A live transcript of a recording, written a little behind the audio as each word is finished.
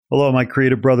Hello, my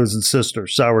creative brothers and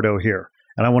sisters. Sourdough here.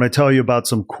 And I want to tell you about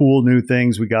some cool new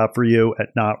things we got for you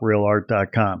at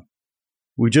notrealart.com.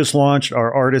 We just launched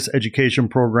our artist education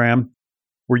program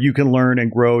where you can learn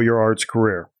and grow your arts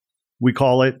career. We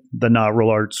call it the Not Real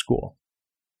Art School.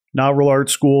 Not Real Art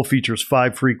School features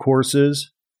 5 free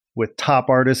courses with top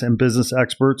artists and business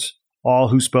experts, all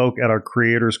who spoke at our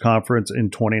Creators Conference in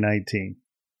 2019.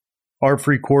 Our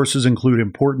free courses include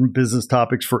important business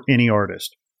topics for any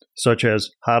artist, such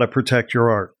as how to protect your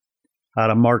art, how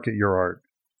to market your art,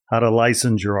 how to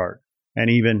license your art, and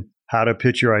even how to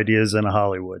pitch your ideas in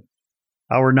Hollywood.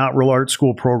 Our Not Real Art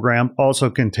School program also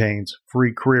contains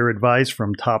free career advice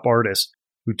from top artists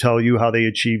who tell you how they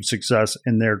achieve success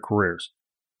in their careers.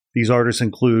 These artists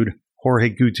include Jorge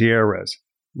Gutierrez,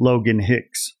 Logan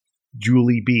Hicks,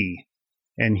 Julie B.,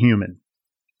 and Human.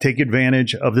 Take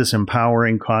advantage of this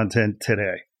empowering content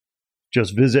today.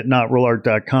 Just visit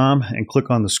notrealart.com and click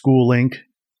on the school link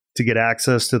to get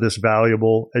access to this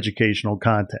valuable educational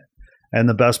content. And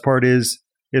the best part is,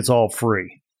 it's all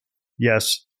free.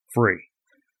 Yes, free.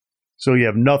 So you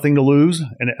have nothing to lose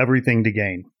and everything to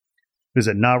gain.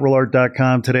 Visit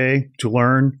notrealart.com today to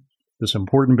learn this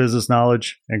important business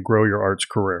knowledge and grow your arts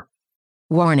career.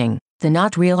 Warning: the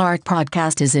Not Real Art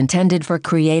podcast is intended for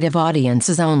creative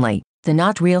audiences only. The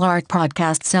Not Real Art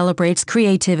podcast celebrates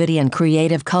creativity and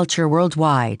creative culture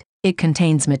worldwide. It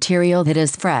contains material that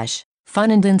is fresh, fun,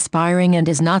 and inspiring and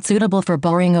is not suitable for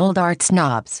boring old art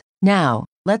snobs. Now,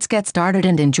 let's get started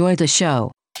and enjoy the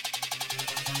show.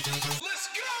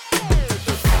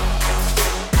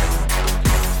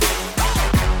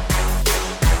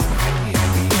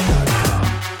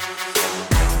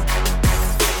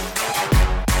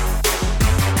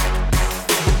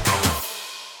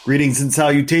 Greetings and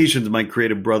salutations, my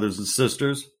creative brothers and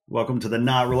sisters. Welcome to the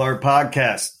Not Real Art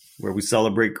Podcast, where we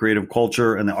celebrate creative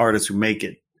culture and the artists who make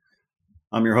it.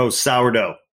 I'm your host,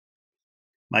 Sourdough.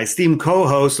 My esteemed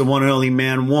co-host, the one and only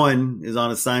Man One, is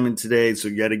on assignment today, so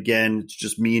yet again, it's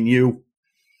just me and you.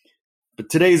 But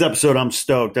today's episode, I'm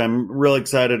stoked. I'm really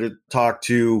excited to talk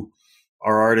to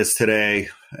our artist today,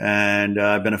 and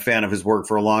I've been a fan of his work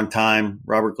for a long time.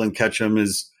 Robert Glenn Ketchum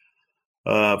is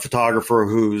a photographer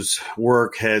whose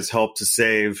work has helped to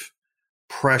save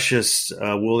precious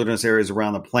wilderness areas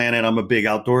around the planet. I'm a big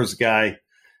outdoors guy,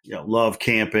 love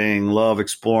camping, love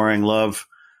exploring, love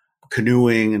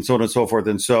canoeing, and so on and so forth.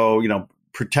 And so,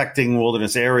 protecting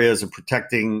wilderness areas and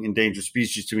protecting endangered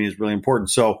species to me is really important.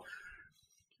 So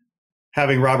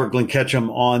having Robert Glenn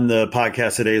Ketchum on the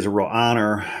podcast today is a real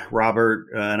honor. Robert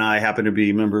and I happen to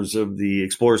be members of the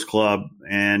Explorers Club,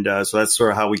 and so that's sort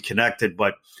of how we connected.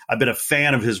 But I've been a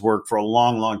fan of his work for a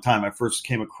long, long time. I first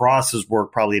came across his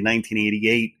work probably in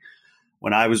 1988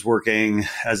 when I was working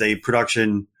as a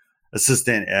production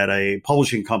assistant at a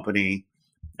publishing company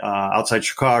outside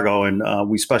Chicago, and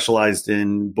we specialized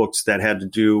in books that had to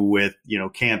do with,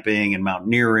 camping and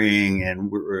mountaineering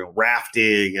and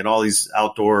rafting and all these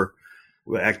outdoor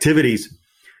activities.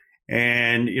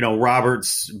 And,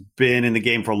 Robert's been in the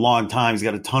game for a long time. He's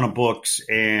got a ton of books.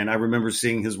 And I remember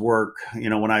seeing his work,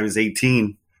 when I was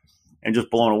 18 and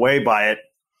just blown away by it.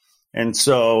 And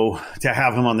so to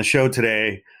have him on the show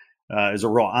today is a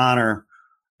real honor.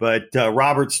 But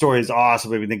Robert's story is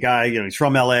awesome. I mean, the guy, he's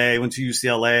from LA, went to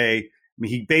UCLA. I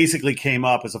mean, he basically came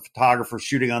up as a photographer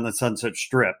shooting on the Sunset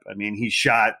Strip. I mean, he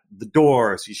shot The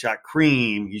Doors, he shot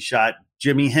Cream, he shot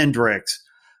Jimi Hendrix.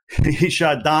 He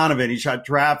shot Donovan, he shot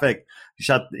Traffic, he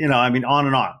shot, on and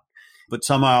on. But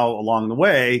somehow along the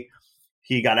way,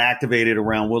 he got activated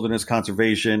around wilderness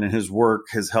conservation, and his work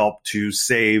has helped to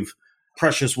save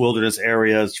precious wilderness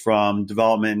areas from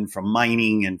development, from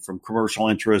mining, and from commercial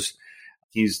interests.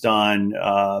 He's done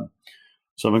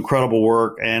some incredible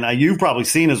work, and you've probably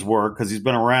seen his work because he's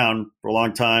been around for a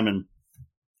long time, and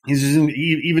he's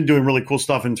even doing really cool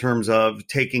stuff in terms of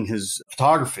taking his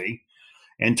photography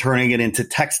and turning it into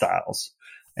textiles.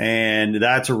 And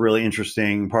that's a really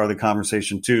interesting part of the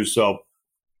conversation too. So,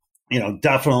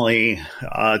 definitely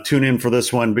tune in for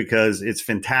this one because it's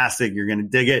fantastic. You're going to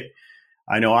dig it.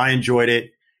 I know I enjoyed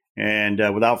it. And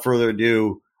without further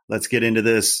ado, let's get into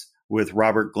this with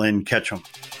Robert Glenn Ketchum.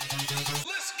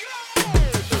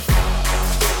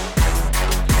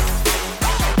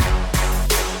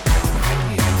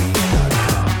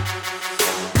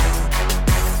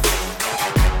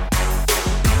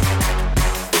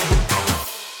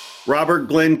 Robert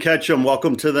Glenn Ketchum,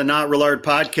 welcome to the Not Real Art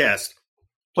Podcast.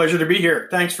 Pleasure to be here.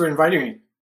 Thanks for inviting me.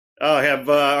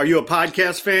 Are you a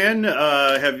podcast fan?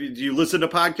 Do you listen to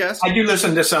podcasts? I do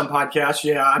listen to some podcasts.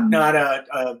 Yeah, I'm not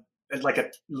a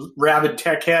rabid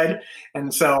tech head,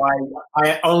 and so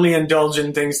I only indulge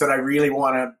in things that I really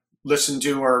want to listen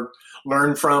to or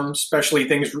learn from, especially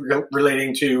things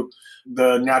relating to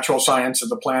the natural science of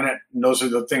the planet. And those are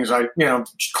the things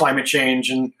climate change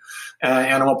and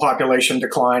animal population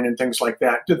decline and things like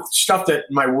that. The stuff that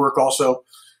my work also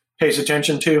pays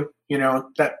attention to,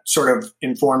 that sort of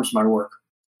informs my work.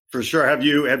 For sure. Have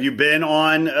you been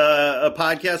on a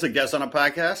podcast, a guest on a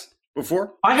podcast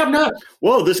before? I have not.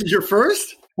 Whoa, this is your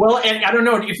first? Well, and I don't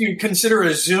know if you consider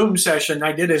a Zoom session.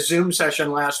 I did a Zoom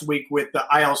session last week with the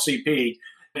ILCP,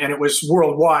 and it was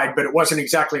worldwide, but it wasn't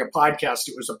exactly a podcast.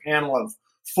 It was a panel of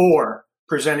 4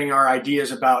 presenting our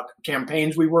ideas about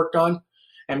campaigns we worked on.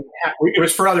 And it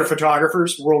was for other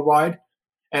photographers worldwide.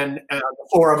 And the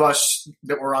 4 of us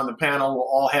that were on the panel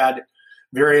all had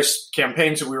various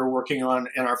campaigns that we were working on,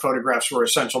 and our photographs were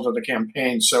essential to the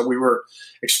campaign. So we were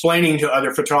explaining to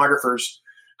other photographers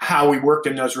how we worked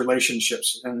in those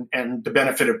relationships and the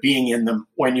benefit of being in them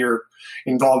when you're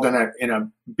involved in a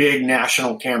big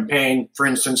national campaign. For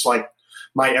instance, like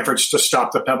my efforts to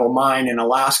stop the Pebble Mine in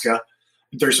Alaska.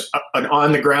 There's an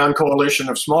on-the-ground coalition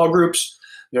of small groups.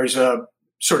 There's a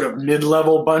sort of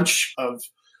mid-level bunch of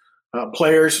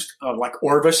players like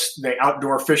Orvis, the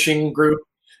outdoor fishing group,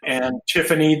 and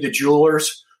Tiffany, the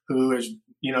jewelers, who is,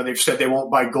 they've said they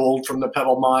won't buy gold from the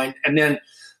Pebble Mine. And then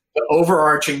the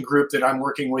overarching group that I'm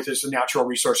working with is the Natural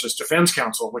Resources Defense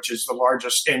Council, which is the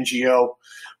largest NGO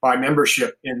by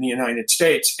membership in the United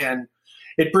States. And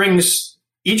it brings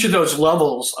each of those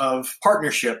levels of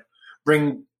partnership,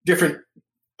 bring different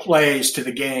plays to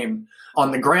the game.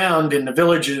 On the ground in the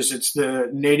villages, it's the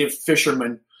native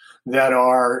fishermen that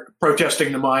are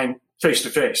protesting the mine face to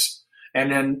face. And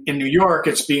then in New York,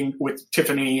 it's being with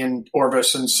Tiffany and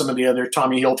Orvis and some of the other,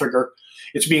 Tommy Hilfiger,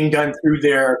 it's being done through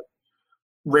their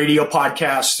radio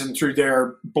podcasts and through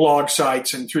their blog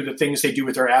sites and through the things they do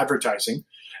with their advertising.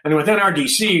 And with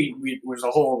NRDC, it was a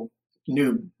whole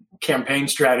new campaign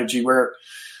strategy where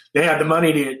they had the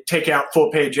money to take out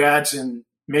full-page ads in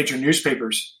major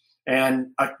newspapers and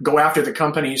go after the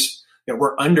companies that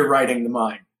were underwriting the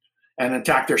mine and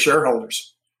attack their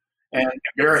shareholders and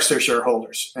embarrass their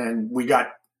shareholders. And we got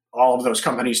all of those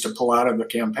companies to pull out of the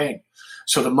campaign.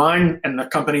 So the mine and the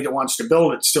company that wants to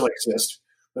build it still exist,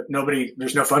 but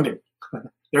there's no funding.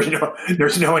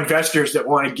 There's no investors that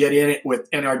want to get in it with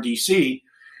NRDC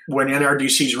when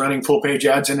NRDC is running full page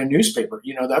ads in a newspaper.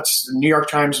 That's the New York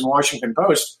Times and Washington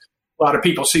Post. A lot of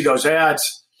people see those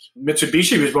ads.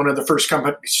 Mitsubishi was one of the first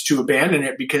companies to abandon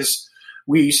it because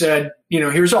we said,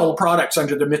 here's all the products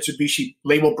under the Mitsubishi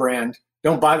label brand.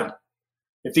 Don't buy them.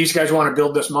 If these guys want to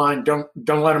build this mine, don't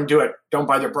let them do it. Don't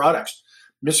buy their products.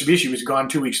 Mitsubishi was gone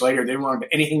 2 weeks later. They didn't want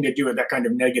anything to do with that kind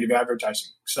of negative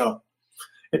advertising. So,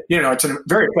 it's a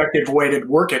very effective way to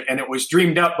work it. And it was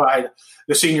dreamed up by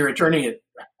the senior attorney at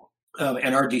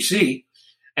NRDC.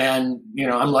 And,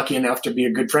 I'm lucky enough to be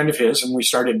a good friend of his. And we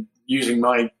started using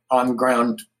my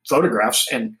on-ground photographs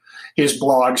and his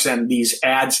blogs and these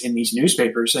ads in these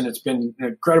newspapers. And it's been an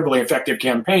incredibly effective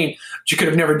campaign. But you could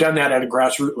have never done that at a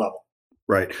grassroots level.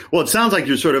 Right. Well, it sounds like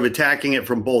you're sort of attacking it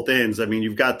from both ends. I mean,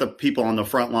 you've got the people on the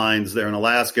front lines there in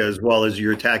Alaska, as well as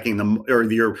you're attacking them, or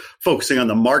you're focusing on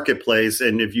the marketplace.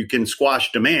 And if you can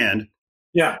squash demand.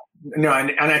 Yeah. No,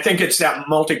 and I think it's that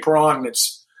multi-prong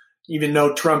that's, even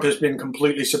though Trump has been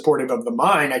completely supportive of the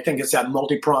mine, I think it's that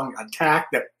multi-pronged attack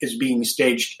that is being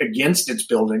staged against its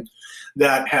building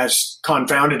that has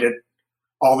confounded it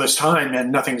all this time, and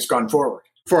nothing's gone forward.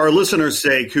 For our listeners'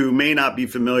 sake, who may not be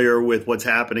familiar with what's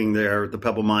happening there at the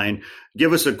Pebble Mine,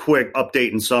 give us a quick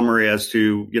update and summary as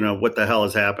to, what the hell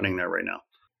is happening there right now.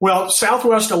 Well,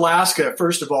 Southwest Alaska,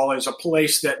 first of all, is a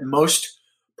place that most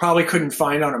probably couldn't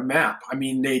find on a map. I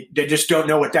mean, they just don't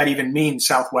know what that even means,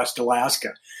 Southwest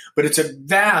Alaska. But it's a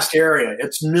vast area.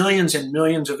 It's millions and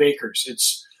millions of acres.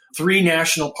 It's 3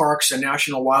 national parks, a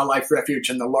national wildlife refuge,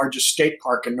 and the largest state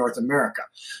park in North America.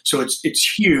 So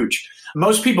it's huge.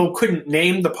 Most people couldn't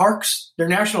name the parks. They're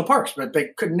national parks, but they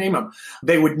couldn't name them.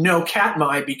 They would know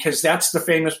Katmai because that's the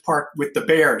famous park with the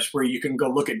bears where you can go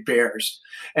look at bears.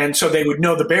 And so they would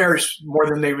know the bears more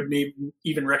than they would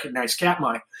even recognize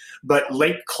Katmai. But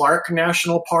Lake Clark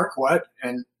National Park,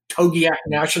 and Togiak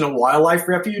National Wildlife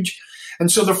Refuge.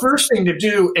 And so the first thing to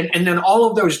do, and then all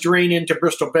of those drain into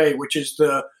Bristol Bay, which is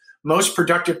the most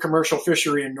productive commercial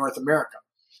fishery in North America.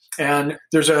 And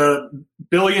there's a $1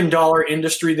 billion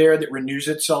industry there that renews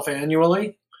itself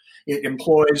annually. It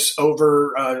employs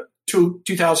over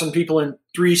 2,000 people in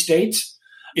 3 states.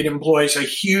 It employs a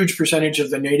huge percentage of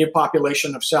the native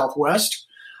population of Southwest.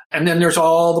 And then there's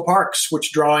all the parks,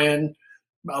 which draw in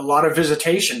a lot of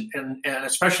visitation, and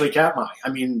especially Katmai. I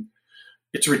mean,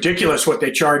 it's ridiculous what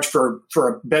they charge for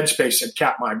a bed space at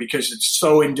Katmai because it's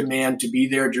so in demand to be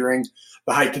there during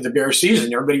the height of the bear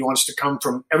season. Everybody wants to come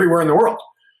from everywhere in the world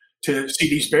to see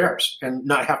these bears and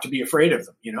not have to be afraid of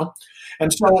them,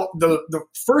 And so the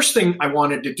first thing I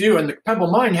wanted to do, and the Pebble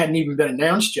Mine hadn't even been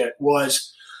announced yet,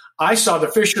 was I saw the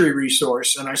fishery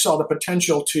resource and I saw the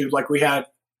potential to, like we had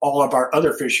all of our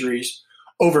other fisheries,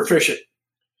 overfish it.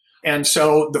 And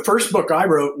so the first book I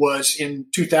wrote was in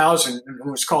 2000, and it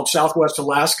was called Southwest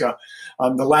Alaska,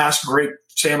 the last great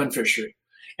salmon fishery.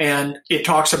 And it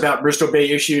talks about Bristol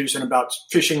Bay issues and about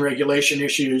fishing regulation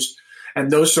issues and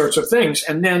those sorts of things.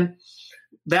 And then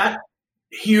that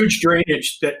huge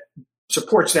drainage that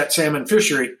supports that salmon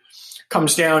fishery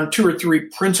comes down 2 or 3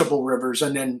 principal rivers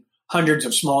and then hundreds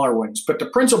of smaller ones. But the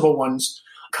principal ones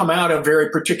come out of very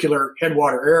particular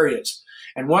headwater areas.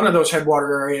 And one of those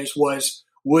headwater areas was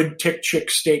Wood-Tikchik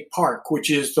State Park,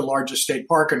 which is the largest state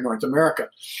park in North America.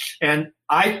 And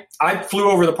I flew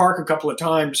over the park a couple of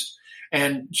times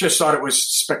and just thought it was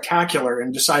spectacular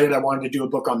and decided I wanted to do a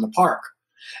book on the park.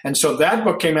 And so that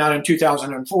book came out in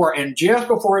 2004. And just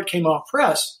before it came off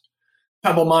press,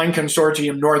 Pebble Mine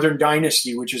Consortium Northern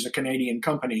Dynasty, which is a Canadian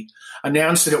company,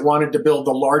 announced that it wanted to build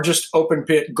the largest open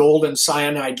pit gold and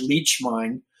cyanide leech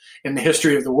mine in the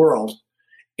history of the world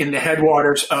in the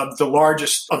headwaters of the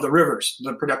largest of the rivers,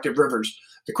 the productive rivers,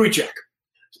 the Kvichak.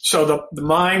 So the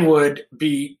mine would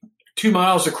be 2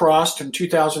 miles across and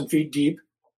 2,000 feet deep.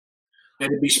 It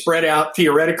would be spread out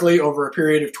theoretically over a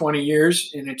period of 20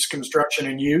 years in its construction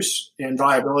and use and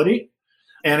viability.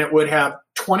 And it would have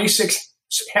 26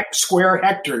 square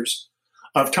hectares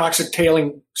of toxic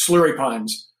tailing slurry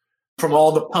ponds from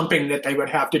all the pumping that they would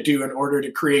have to do in order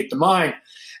to create the mine.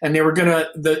 And they were going to,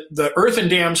 the earthen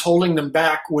dams holding them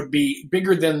back would be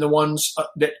bigger than the ones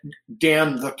that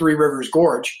dam the Three Rivers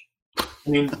Gorge. I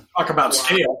mean, talk about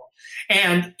scale.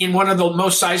 And in one of the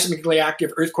most seismically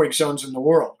active earthquake zones in the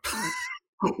world.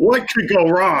 What could go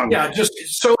wrong? Yeah, just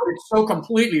it's so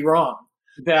completely wrong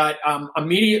that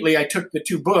immediately I took the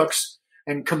 2 books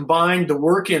and combined the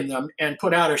work in them and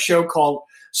put out a show called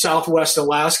Southwest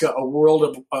Alaska, A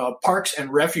World of Parks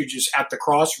and Refuges at the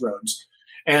Crossroads,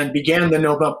 and began the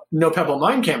No Pebble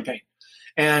Mine campaign.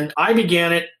 And I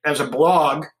began it as a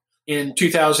blog in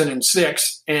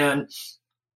 2006, and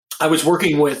I was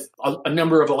working with a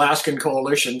number of Alaskan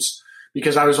coalitions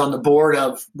because I was on the board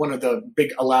of one of the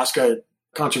big Alaska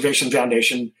Conservation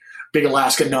Foundation, big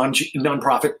Alaska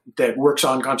nonprofit that works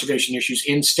on conservation issues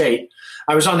in state.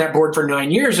 I was on that board for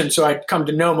 9 years, and so I'd come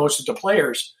to know most of the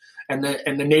players and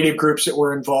the native groups that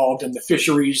were involved and the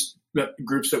fisheries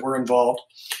groups that were involved.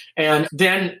 And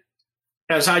then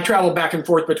as I traveled back and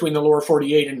forth between the lower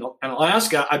 48 and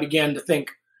Alaska, I began to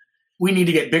think we need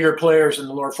to get bigger players in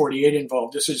the lower 48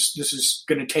 involved. This is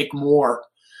going to take more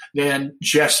than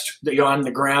just the on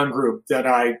the ground group that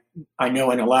I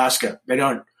know in Alaska. They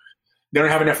don't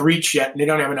have enough reach yet, and they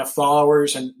don't have enough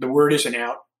followers, and the word isn't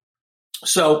out.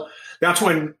 So that's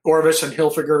when Orvis and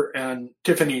Hilfiger and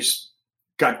Tiffany's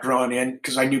got drawn in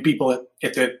because I knew people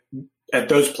at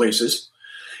those places.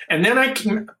 And then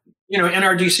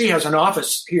NRDC has an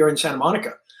office here in Santa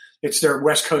Monica. It's their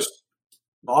West Coast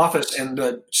office, and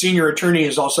the senior attorney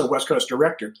is also West Coast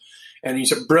director. And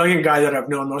he's a brilliant guy that I've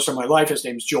known most of my life. His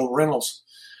name's Joel Reynolds.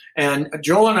 And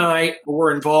Joel and I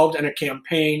were involved in a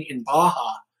campaign in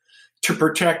Baja to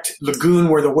protect lagoon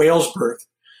where the whales birth,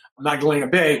 Magdalena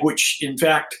Bay, which in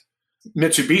fact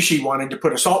Mitsubishi wanted to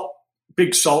put a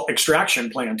big salt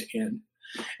extraction plant in.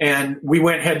 And we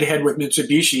went head to head with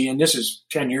Mitsubishi, and this is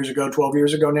 10 years ago, 12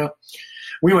 years ago now.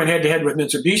 We went head to head with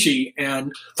Mitsubishi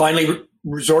and finally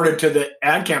resorted to the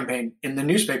ad campaign in the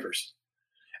newspapers.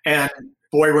 And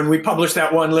boy, when we published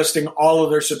that one listing all of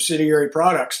their subsidiary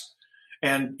products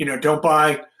and, don't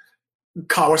buy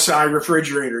Kawasai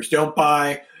refrigerators, don't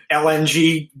buy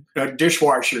LNG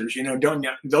dishwashers, don't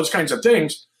those kinds of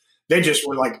things, they just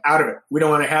were like out of it. We don't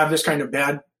want to have this kind of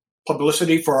bad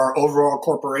publicity for our overall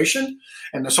corporation,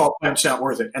 and the salt plant's not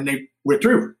worth it. And they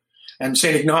withdrew. And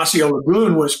San Ignacio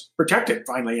Lagoon was protected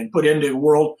finally and put into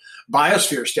world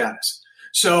biosphere status.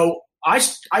 So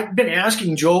I've been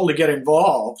asking Joel to get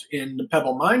involved in the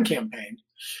Pebble Mine campaign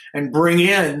and bring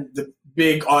in the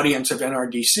big audience of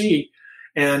NRDC.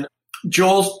 And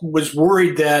Joel was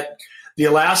worried that the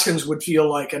Alaskans would feel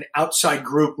like an outside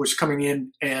group was coming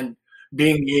in and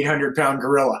being the 800-pound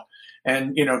gorilla.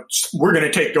 And, we're going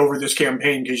to take over this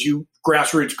campaign because you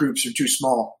grassroots groups are too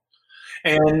small.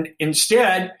 And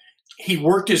instead, he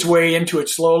worked his way into it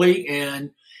slowly,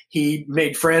 and he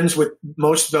made friends with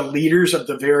most of the leaders of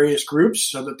the various groups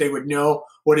so that they would know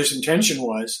what his intention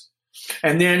was.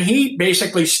 And then he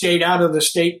basically stayed out of the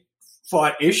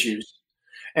state-fought issues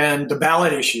and the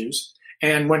ballot issues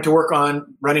and went to work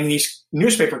on running these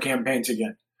newspaper campaigns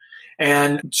again.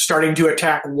 and starting to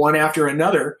attack one after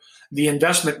another the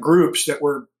investment groups that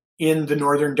were in the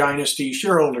Northern Dynasty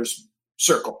shareholders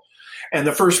circle. And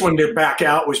the first one to back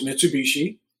out was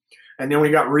Mitsubishi. And then we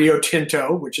got Rio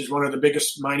Tinto, which is one of the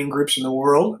biggest mining groups in the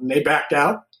world, and they backed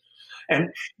out. And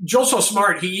Joel's so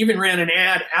smart, he even ran an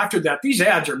ad after that. These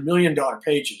ads are $1 million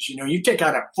pages. You know, you take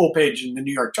out a full page in the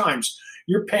New York Times,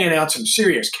 you're paying out some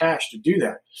serious cash to do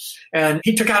that. And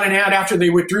he took out an ad after they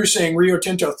withdrew saying, Rio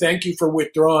Tinto, thank you for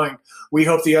withdrawing. We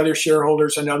hope the other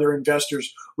shareholders and other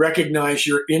investors recognize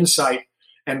your insight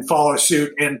and follow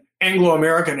suit. And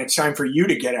Anglo-American, it's time for you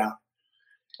to get out.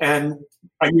 And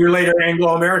a year later,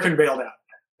 Anglo-American bailed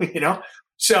out, you know?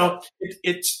 So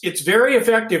it's very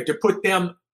effective to put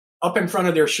them up in front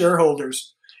of their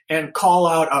shareholders and call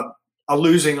out a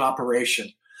losing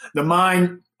operation. The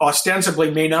mine ostensibly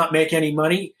may not make any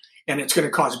money, and it's going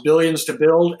to cost billions to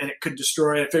build, and it could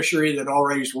destroy a fishery that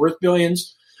already is worth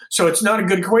billions. So it's not a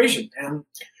good equation. And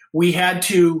we had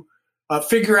to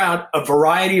figure out a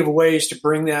variety of ways to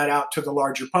bring that out to the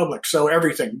larger public. So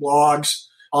everything, blogs,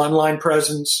 online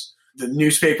presence, the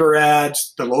newspaper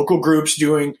ads, the local groups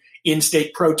doing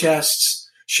in-state protests,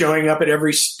 showing up at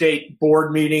every state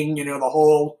board meeting, you know, the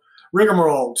whole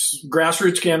rigmarole,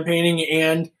 grassroots campaigning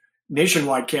and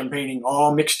nationwide campaigning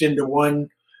all mixed into one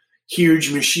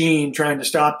huge machine trying to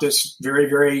stop this very,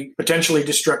 very potentially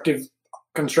destructive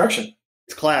construction.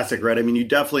 It's classic, right? I mean, you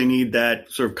definitely need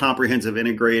that sort of comprehensive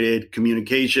integrated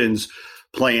communications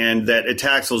plan that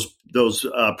attacks those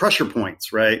pressure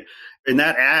points, right? In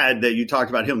that ad that you talked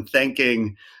about him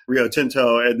thanking Rio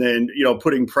Tinto and then, you know,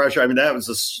 putting pressure. I mean, that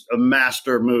was a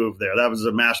master move there. That was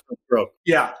a master stroke.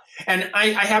 Yeah. And I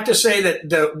have to say that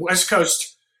the West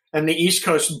Coast and the East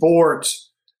Coast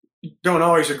boards don't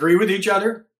always agree with each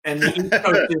other. And the East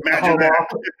Coast is the home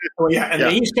office. Well, yeah. And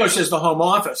the East Coast is the home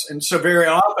office. And so very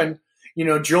often, you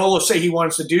know, Joel will say he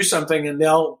wants to do something and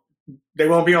they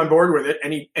won't be on board with it.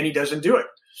 And he doesn't do it.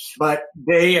 But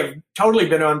they have totally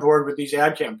been on board with these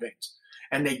ad campaigns,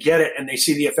 and they get it and they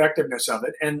see the effectiveness of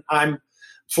it. And I'm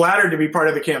flattered to be part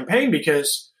of the campaign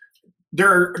because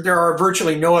there are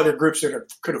virtually no other groups that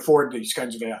could afford these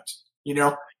kinds of ads. You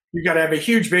know, you got to have a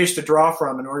huge base to draw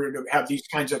from in order to have these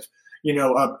kinds of, you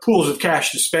know, pools of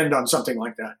cash to spend on something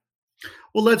like that.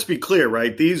 Well, let's be clear,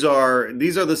 right? These are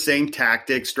the same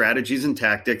tactics, strategies, and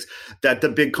tactics that the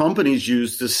big companies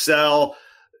use to sell.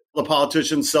 The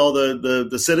politicians sell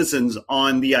the citizens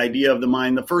on the idea of the mine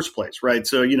in the first place, right?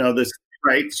 So, you know, this,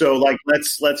 right? So like,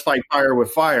 let's fight fire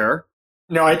with fire.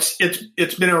 No,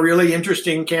 it's been a really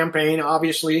interesting campaign.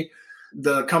 Obviously,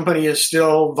 the company is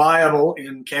still viable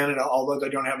in Canada, although they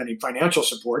don't have any financial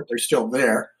support. They're still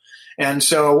there. And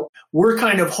so we're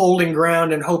kind of holding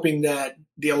ground and hoping that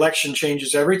the election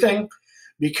changes everything,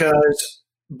 because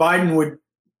Biden would,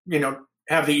 you know,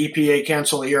 have the EPA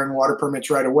cancel the air and water permits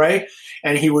right away,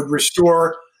 and he would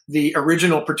restore the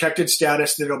original protected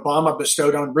status that Obama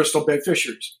bestowed on Bristol Bay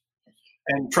fisheries,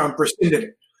 and Trump rescinded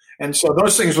it. And so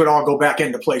those things would all go back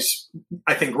into place,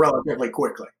 I think, relatively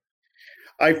quickly.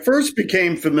 I first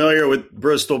became familiar with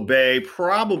Bristol Bay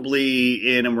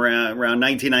probably in around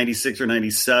 1996 or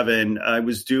 97. I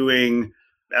was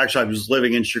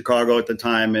living in Chicago at the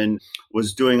time and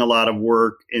was doing a lot of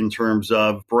work in terms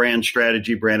of brand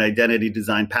strategy, brand identity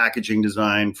design, packaging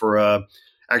design for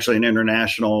actually an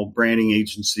international branding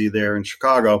agency there in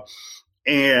Chicago.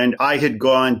 And I had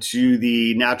gone to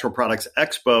the Natural Products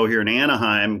Expo here in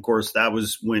Anaheim. Of course, that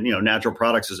was when, you know, Natural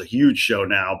Products is a huge show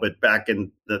now, but back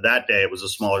in that day, it was a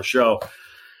smaller show.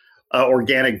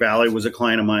 Organic Valley was a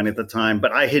client of mine at the time,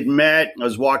 but I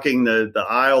was walking the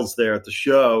aisles there at the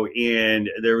show, and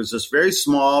there was this very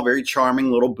small, very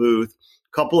charming little booth,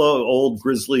 a couple of old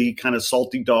grizzly kind of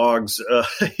salty dogs,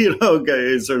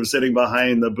 guys sort of sitting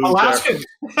behind the booth. Alaskan.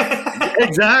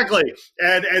 Exactly.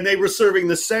 And they were serving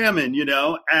the salmon, you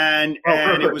know, and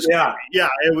it was,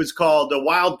 it was called the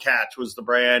Wild Catch was the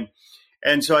brand.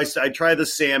 And so I tried the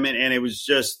salmon, and it was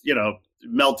just, you know,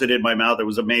 melted in my mouth. It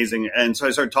was amazing. And so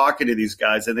I started talking to these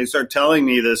guys, and they started telling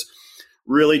me this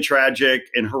really tragic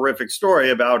and horrific story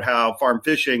about how farm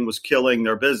fishing was killing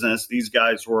their business. These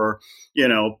guys were, you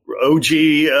know,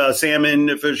 OG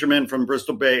salmon fishermen from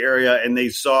Bristol Bay area, and they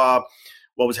saw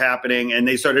what was happening, and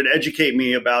they started to educate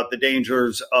me about the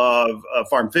dangers of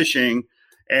farm fishing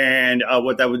and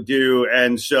what that would do.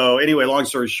 And so anyway, long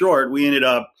story short, we ended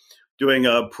up doing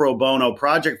a pro bono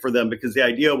project for them, because the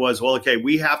idea was, well, okay,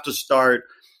 we have to start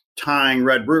tying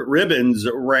red ribbons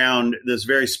around this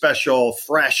very special,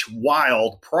 fresh,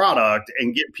 wild product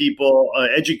and get people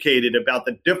educated about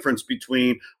the difference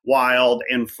between wild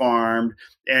and farmed,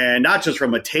 and not just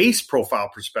from a taste profile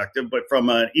perspective, but from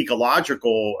an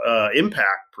ecological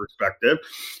impact perspective.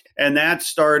 And that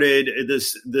started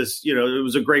this, it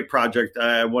was a great project.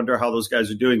 I wonder how those guys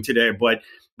are doing today, but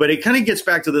it kind of gets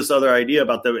back to this other idea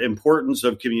about the importance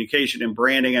of communication and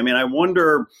branding. I mean, I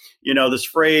wonder, this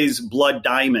phrase blood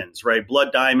diamonds, right?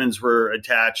 Blood diamonds were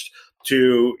attached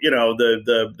to,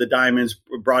 the diamonds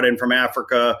brought in from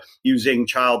Africa using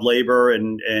child labor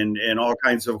and all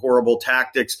kinds of horrible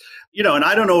tactics, and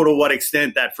I don't know to what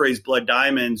extent that phrase blood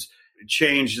diamonds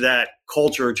changed that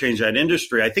culture, changed that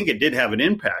industry. I think it did have an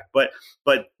impact, but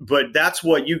that's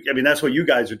what that's what you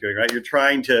guys are doing, right? You're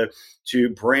trying to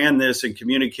brand this and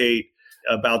communicate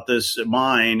about this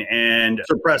mine and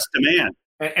suppress demand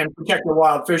and protect the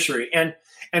wild fishery.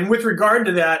 And with regard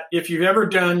to that, if you've ever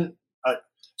done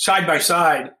side by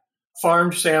side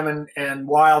farmed salmon and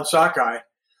wild sockeye,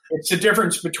 it's the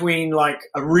difference between like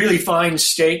a really fine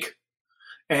steak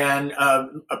and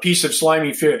a piece of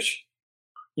slimy fish.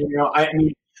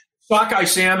 Sockeye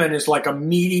salmon is like a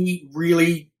meaty,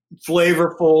 really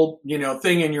flavorful,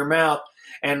 thing in your mouth.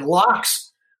 And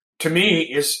lox, to me,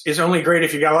 is only great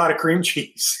if you got a lot of cream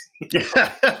cheese.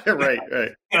 Right.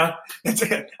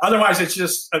 Otherwise, it's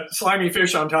just a slimy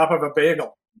fish on top of a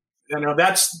bagel.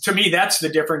 That's the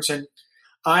difference. And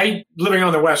I, living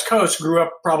on the West Coast, grew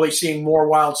up probably seeing more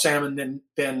wild salmon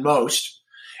than most.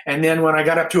 And then when I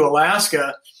got up to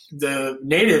Alaska, the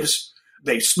natives,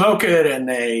 they smoke it and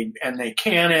they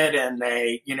can it and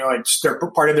they're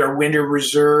part of their winter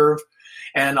reserve.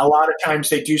 And a lot of times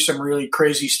they do some really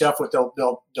crazy stuff with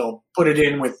they'll put it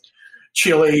in with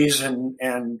chilies and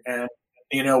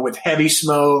with heavy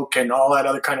smoke and all that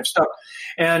other kind of stuff.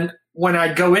 And when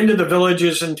I go into the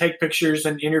villages and take pictures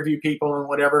and interview people and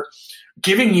whatever,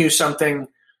 giving you something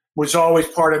was always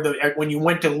part of when you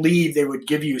went to leave, they would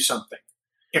give you something.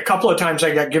 A couple of times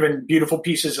I got given beautiful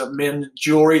pieces of men's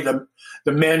jewelry. The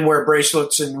men wear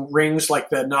bracelets and rings like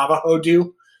the Navajo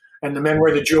do, and the men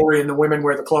wear the jewelry and the women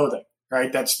wear the clothing,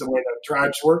 right? That's the way the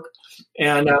tribes work.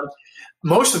 And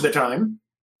most of the time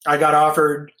I got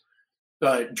offered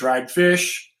dried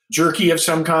fish, jerky of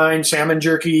some kind, salmon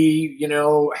jerky,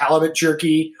 halibut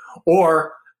jerky,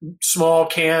 or small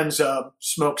cans of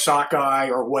smoked sockeye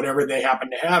or whatever they happen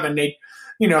to have. And they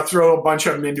throw a bunch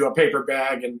of them into a paper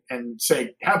bag and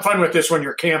say, have fun with this when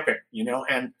you're camping,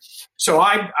 And so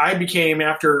I became,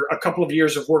 after a couple of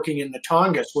years of working in the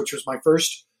Tongass, which was my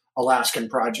first Alaskan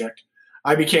project,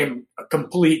 I became a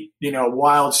complete,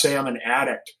 wild salmon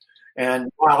addict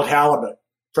and wild halibut,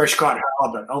 fresh caught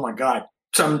halibut. Oh my God.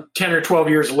 Some 10 or 12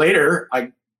 years later,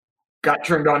 I got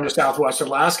turned on to Southwest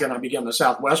Alaska and I began the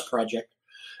Southwest Project.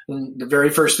 And the very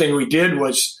first thing we did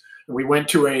was we went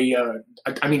to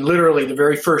literally the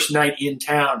very first night in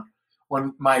town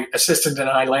when my assistant and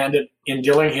I landed in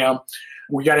Dillingham,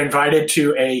 we got invited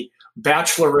to a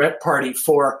bachelorette party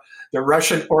for the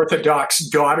Russian Orthodox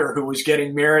daughter who was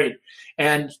getting married.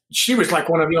 And she was like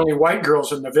one of the only white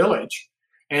girls in the village.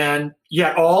 And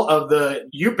yet all of the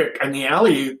Yupik and the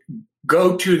Aleut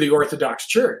go to the Orthodox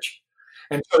church.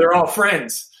 And so they're all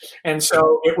friends. And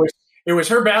so it was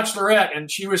her bachelorette,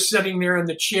 and she was sitting there in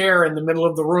the chair in the middle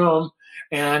of the room,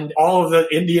 and all of the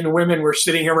Indian women were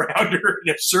sitting around her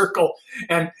in a circle,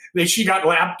 and she got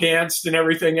lap danced and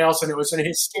everything else, and it was an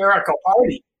hysterical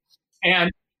party.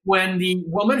 And when the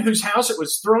woman whose house it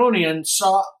was thrown in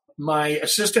saw my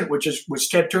assistant, which was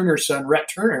Ted Turner's son, Rhett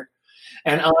Turner,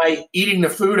 and I eating the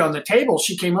food on the table,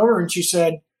 she came over and she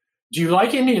said, "Do you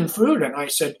like Indian food?" And I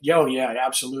said, yeah,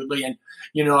 absolutely. And,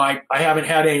 I haven't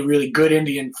had any really good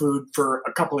Indian food for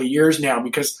a couple of years now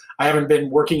because I haven't been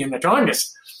working in the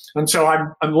Tongass. And so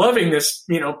I'm loving this,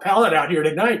 palette out here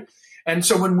tonight. And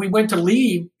so when we went to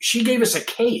leave, she gave us a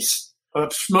case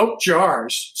of small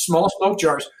smoke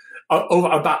jars, of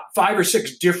about 5 or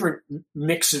 6 different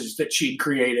mixes that she'd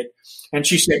created. And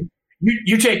she said,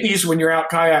 you take these when you're out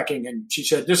kayaking. And she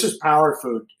said, this is power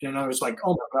food. And I was like,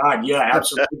 oh my God, yeah,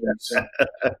 absolutely.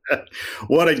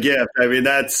 What a gift. I mean,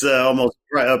 that's almost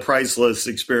a priceless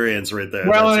experience right there.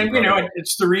 Well, and,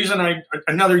 it's the reason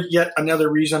yet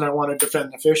another reason I want to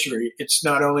defend the fishery. It's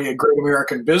not only a great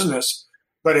American business,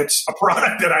 but it's a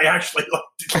product that I actually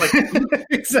like.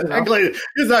 Exactly.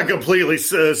 It's not completely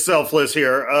selfless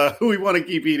here. We want to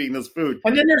keep eating this food.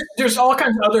 And then there's all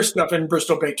kinds of other stuff in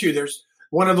Bristol Bay too. There's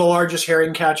one of the largest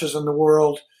herring catches in the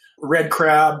world, red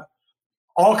crab,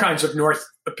 all kinds of North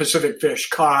Pacific fish,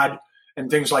 cod, and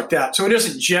things like that. So it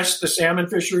isn't just the salmon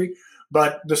fishery,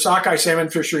 but the sockeye salmon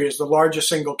fishery is the largest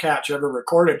single catch ever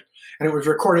recorded. And it was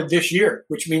recorded this year,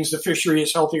 which means the fishery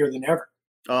is healthier than ever.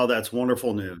 Oh, that's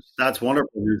wonderful news. That's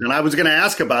wonderful news. And I was going to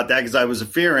ask about that because I was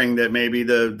fearing that maybe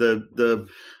the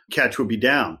catch would be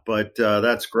down, but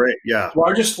that's great. Yeah.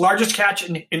 Largest catch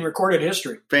in recorded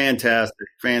history. Fantastic.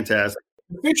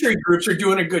 The fishery groups are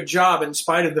doing a good job in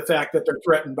spite of the fact that they're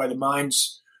threatened by the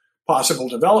mine's possible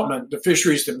development. The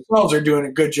fisheries themselves are doing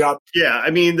a good job. Yeah,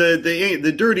 I mean,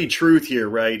 the dirty truth here,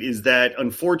 right, is that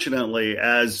unfortunately,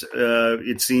 as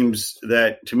it seems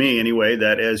that, to me anyway,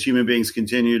 that as human beings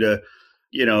continue to,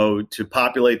 to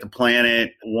populate the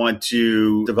planet, want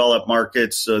to develop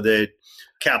markets so that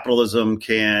capitalism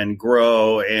can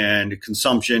grow and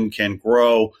consumption can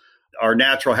grow, our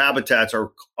natural habitats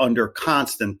are under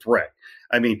constant threat.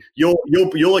 I mean,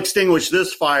 you'll extinguish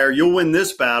this fire, you'll win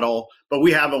this battle, but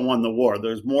we haven't won the war.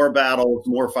 There's more battles,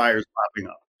 more fires popping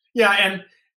up. Yeah, and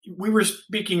we were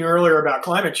speaking earlier about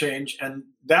climate change, and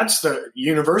that's the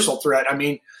universal threat. I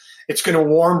mean, it's going to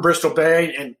warm Bristol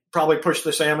Bay and probably push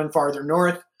the salmon farther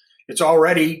north. It's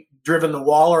already driven the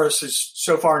walruses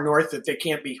so far north that they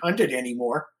can't be hunted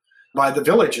anymore by the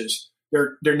villages.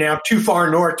 They're now too far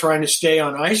north trying to stay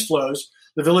on ice floes.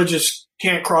 The villages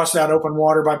can't cross that open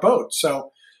water by boat.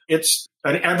 So it's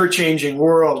an ever-changing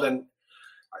world, and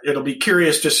it'll be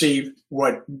curious to see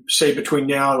what, say, between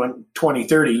now and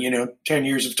 2030, 10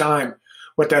 years of time,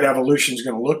 what that evolution is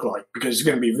going to look like, because it's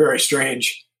going to be very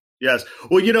strange. Yes.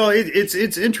 Well,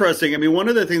 it's interesting. I mean, one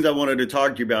of the things I wanted to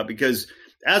talk to you about, because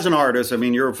as an artist, I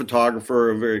mean, you're a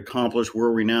photographer, a very accomplished,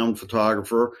 world-renowned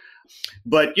photographer,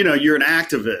 but, you're an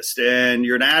activist and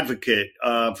you're an advocate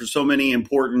for so many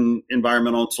important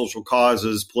environmental and social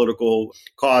causes, political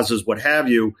causes, what have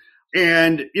you.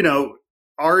 And,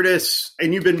 artists,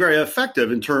 and you've been very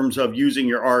effective in terms of using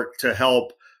your art to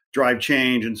help drive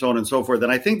change and so on and so forth.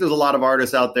 And I think there's a lot of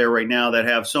artists out there right now that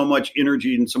have so much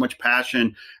energy and so much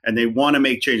passion, and they want to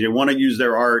make change. They want to use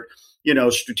their art,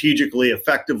 strategically,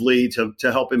 effectively to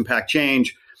help impact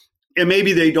change. And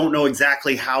maybe they don't know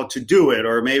exactly how to do it,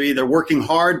 or maybe they're working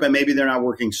hard, but maybe they're not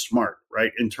working smart,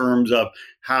 right, in terms of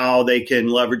how they can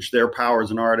leverage their power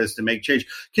as an artist to make change.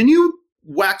 Can you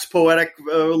wax poetic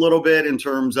a little bit in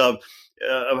terms of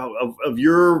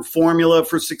your formula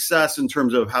for success, in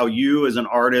terms of how you as an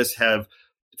artist have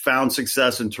found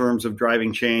success in terms of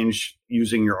driving change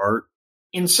using your art?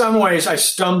 In some ways, I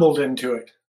stumbled into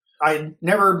it. I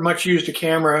never much used a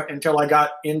camera until I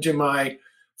got into my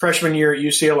freshman year at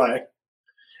UCLA.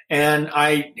 And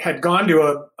I had gone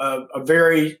to a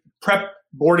very prep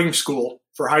boarding school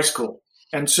for high school.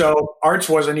 And so arts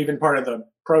wasn't even part of the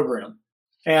program.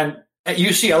 And at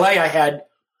UCLA, I had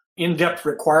in-depth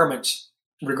requirements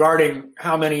regarding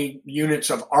how many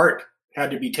units of art had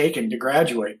to be taken to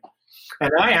graduate. And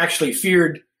I actually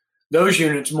feared those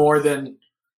units more than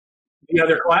the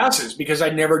other classes, because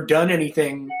I'd never done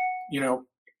anything,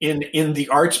 in the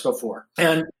arts before.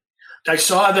 And I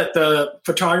saw that the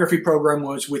photography program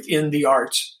was within the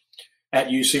arts at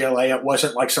UCLA. It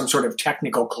wasn't like some sort of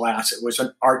technical class. It was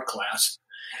an art class.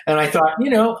 And I thought,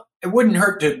 it wouldn't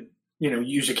hurt to,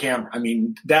 use a camera. I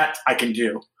mean, that I can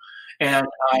do. And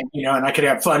I could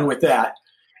have fun with that.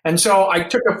 And so I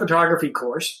took a photography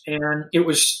course, and it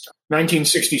was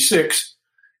 1966,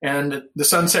 and the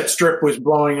Sunset Strip was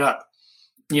blowing up.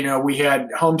 We had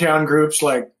hometown groups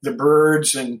like the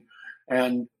Birds and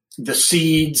the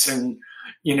Seeds and,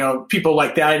 people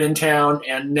like that in town.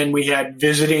 And then we had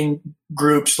visiting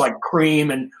groups like Cream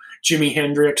and Jimi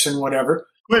Hendrix and whatever.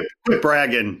 Quit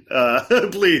bragging,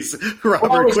 please,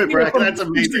 Robert. Quit bragging. That's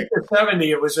amazing.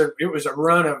 70, it was a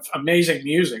run of amazing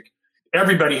music.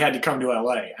 Everybody had to come to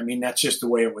LA. I mean, that's just the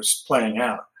way it was playing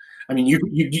out. I mean,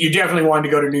 you definitely wanted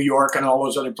to go to New York and all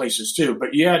those other places too,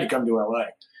 but you had to come to LA.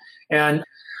 And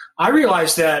I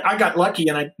realized that I got lucky,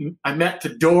 and I met the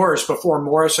Doors before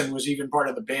Morrison was even part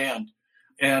of the band.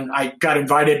 And I got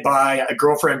invited by a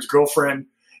girlfriend's girlfriend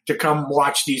to come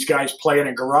watch these guys play in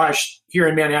a garage here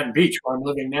in Manhattan Beach, where I'm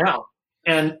living now.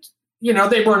 And,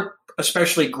 they weren't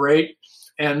especially great.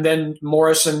 And then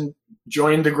Morrison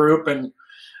joined the group, and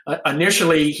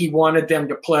initially he wanted them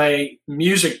to play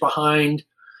music behind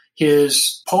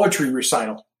his poetry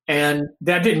recital. And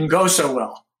that didn't go so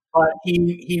well. But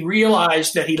he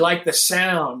realized that he liked the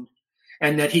sound,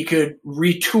 and that he could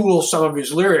retool some of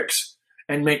his lyrics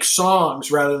and make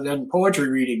songs rather than poetry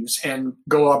readings and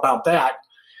go about that.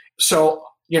 So,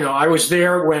 I was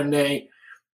there when they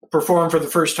performed for the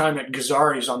first time at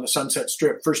Gazzari's on the Sunset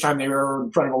Strip, first time they were ever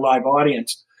in front of a live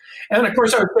audience. And of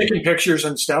course I was taking pictures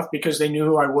and stuff because they knew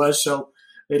who I was. So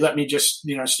they let me just,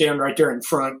 stand right there in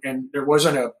front, and there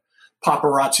wasn't a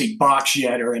paparazzi box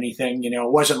yet or anything, it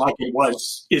wasn't like it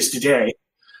is today.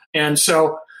 And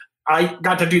so I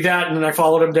got to do that. And then I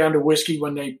followed them down to Whiskey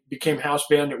when they became house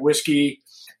band at Whiskey.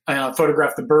 I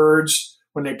photographed the Birds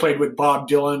when they played with Bob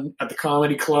Dylan at the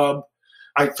Comedy Club.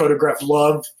 I photographed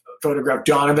Love, photographed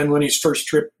Donovan when his first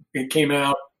trip came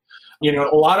out,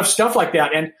 a lot of stuff like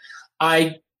that. And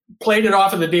I played it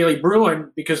off of the Daily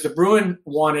Bruin because the Bruin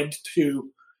wanted to,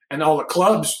 and all the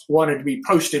clubs wanted to be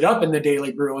posted up in the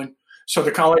Daily Bruin. So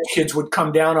the college kids would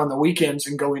come down on the weekends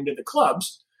and go into the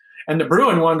clubs. And the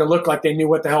Bruin wanted to look like they knew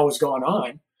what the hell was going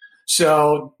on.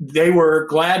 So they were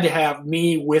glad to have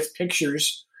me with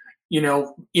pictures,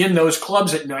 in those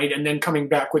clubs at night and then coming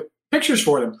back with pictures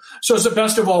for them. So it's the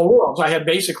best of all worlds. I had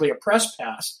basically a press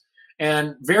pass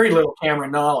and very little camera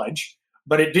knowledge,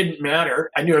 but it didn't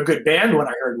matter. I knew a good band when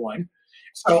I heard one.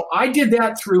 So I did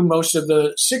that through most of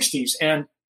the 60s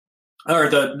or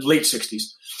the late 60s.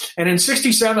 And in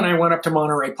 67, I went up to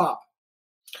Monterey Pop.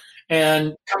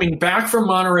 And coming back from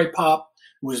Monterey Pop,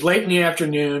 it was late in the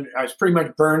afternoon. I was pretty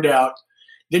much burned out.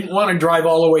 Didn't want to drive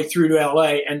all the way through to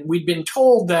LA. And we'd been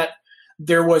told that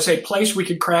there was a place we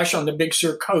could crash on the Big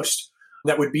Sur coast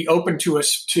that would be open to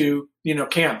us to,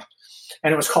 camp.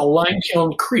 And it was called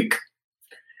Limekiln Creek.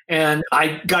 And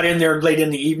I got in there late in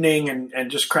the evening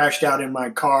and just crashed out in my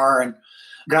car and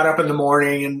got up in the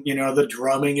morning and, the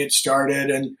drumming had started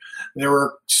and there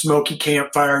were smoky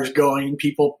campfires going,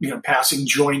 people, passing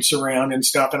joints around and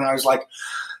stuff. And I was like,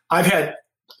 I've had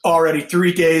already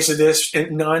 3 days of this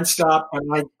nonstop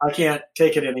and I can't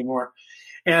take it anymore.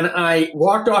 And I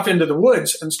walked off into the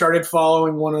woods and started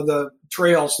following one of the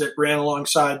trails that ran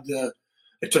alongside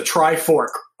it's a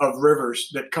tri-fork of rivers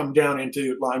that come down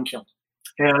into Limekiln.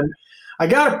 And I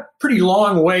got a pretty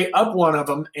long way up one of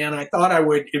them, and I thought I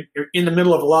would, in the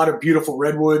middle of a lot of beautiful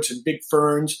redwoods and big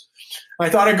ferns, I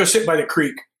thought I'd go sit by the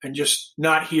creek and just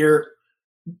not hear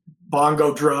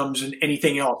bongo drums and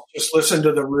anything else, just listen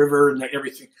to the river and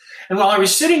everything. And while I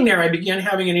was sitting there, I began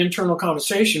having an internal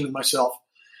conversation with myself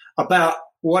about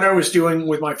what I was doing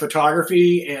with my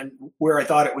photography and where I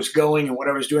thought it was going and what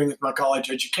I was doing with my college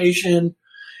education.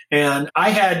 And I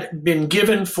had been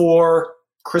given for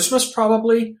Christmas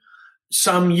probably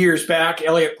some years back,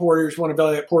 one of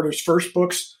Elliot Porter's first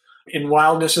books, In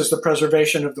Wildness is the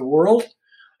Preservation of the World.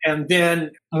 And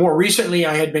then more recently,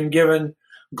 I had been given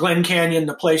Glen Canyon,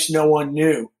 The Place No One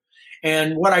Knew.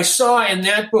 And what I saw in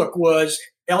that book was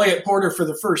Elliot Porter for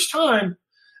the first time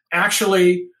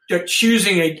actually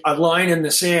choosing a line in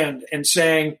the sand and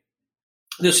saying,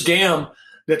 this dam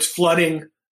that's flooding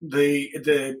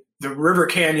the river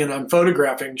canyon I'm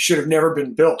photographing should have never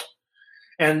been built.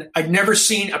 And I'd never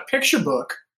seen a picture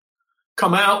book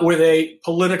come out with a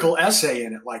political essay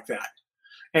in it like that.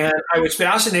 And I was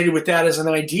fascinated with that as an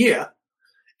idea.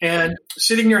 And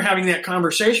sitting there having that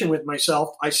conversation with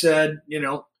myself, I said,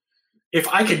 if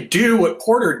I could do what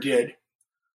Porter did,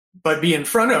 but be in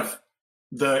front of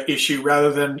the issue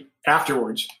rather than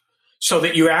afterwards, so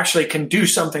that you actually can do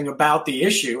something about the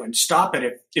issue and stop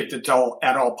it if it's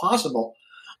at all possible,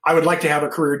 I would like to have a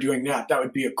career doing that. That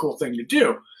would be a cool thing to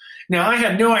do. Now, I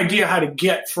had no idea how to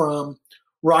get from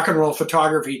rock and roll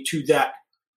photography to that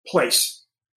place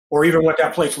or even what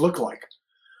that place looked like.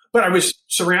 But I was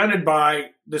surrounded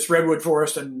by this redwood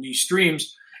forest and these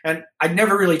streams, and I'd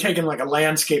never really taken like a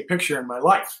landscape picture in my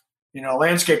life.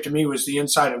 Landscape to me was the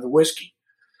inside of the whiskey.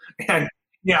 And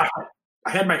yeah,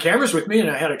 I had my cameras with me and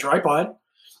I had a tripod.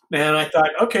 And I thought,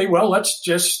 okay, well, let's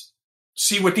just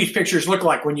see what these pictures look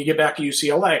like when you get back to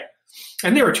UCLA.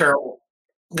 And they were terrible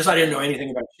because I didn't know anything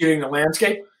about shooting the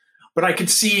landscape, but I could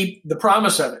see the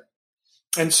promise of it.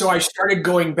 And so I started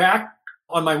going back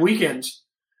on my weekends,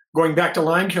 going back to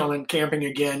Limekiln and camping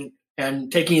again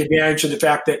and taking advantage of the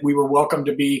fact that we were welcome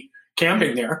to be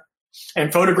camping there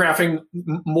and photographing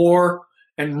more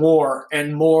and more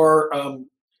and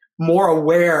more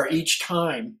aware each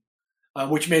time,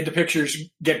 which made the pictures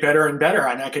get better and better.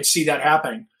 And I could see that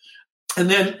happening. And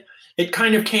then it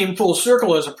kind of came full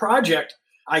circle as a project.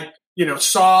 I,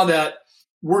 saw that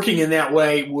working in that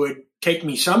way would take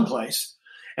me someplace.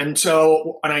 And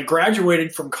so when I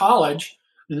graduated from college,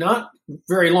 not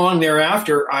very long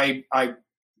thereafter, I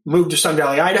moved to Sun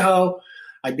Valley, Idaho.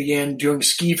 I began doing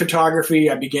ski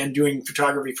photography. I began doing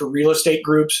photography for real estate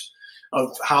groups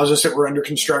of houses that were under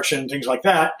construction and things like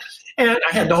that. And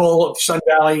I had the whole of Sun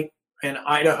Valley and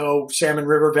Idaho, Salmon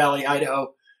River Valley,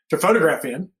 Idaho, to photograph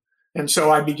in. And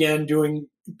so I began doing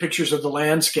pictures of the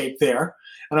landscape there.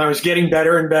 And I was getting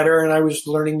better and better, and I was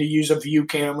learning to use a view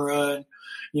camera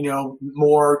and,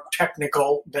 more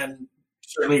technical than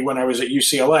certainly when I was at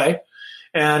UCLA.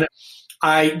 And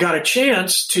I got a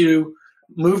chance to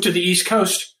move to the East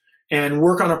Coast and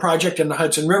work on a project in the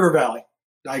Hudson River Valley.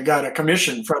 I got a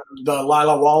commission from the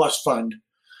Lila Wallace Fund,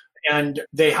 and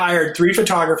they hired 3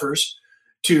 photographers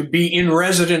to be in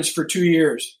residence for 2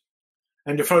 years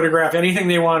and to photograph anything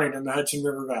they wanted in the Hudson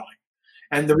River Valley.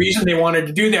 And the reason they wanted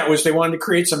to do that was they wanted to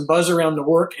create some buzz around the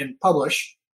work and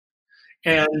publish.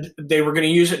 And they were going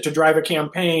to use it to drive a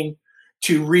campaign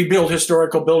to rebuild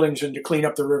historical buildings and to clean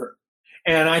up the river.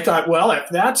 And I thought, well, if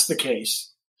that's the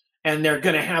case, and they're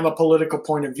going to have a political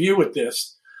point of view with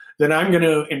this, then I'm going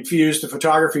to infuse the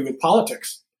photography with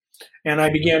politics. And I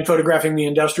began photographing the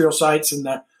industrial sites and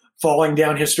the falling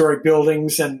down historic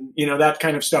buildings and, that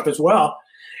kind of stuff as well.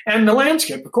 And the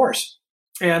landscape, of course.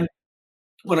 And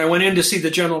when I went in to see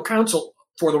the general counsel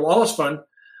for the Wallace Fund,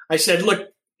 I said, look,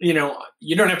 you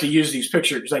don't have to use these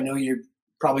pictures. I know you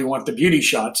probably want the beauty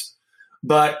shots,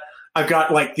 but I've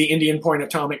got like the Indian Point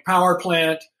Atomic Power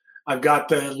Plant. I've got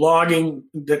the logging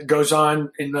that goes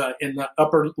on in the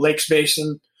upper Lakes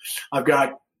Basin. I've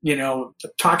got, the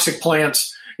toxic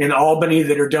plants in Albany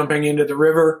that are dumping into the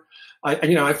river.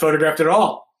 I photographed it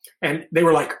all. And they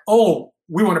were like, oh,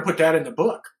 we want to put that in the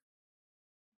book.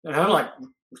 And I'm like,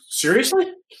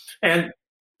 seriously? And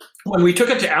when we took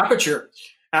it to Aperture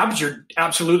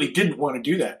absolutely didn't want to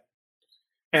do that.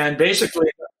 And basically,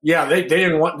 they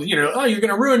didn't want, you're going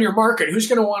to ruin your market. Who's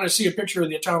going to want to see a picture of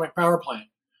the atomic power plant?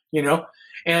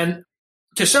 And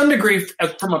to some degree,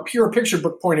 from a pure picture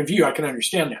book point of view, I can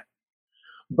understand that.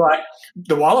 But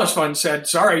the Wallace Fund said,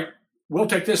 sorry, we'll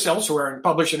take this elsewhere and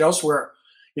publish it elsewhere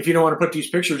if you don't want to put these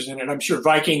pictures in it. I'm sure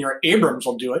Viking or Abrams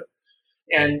will do it.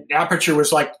 And Aperture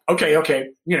was like, okay,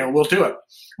 we'll do it.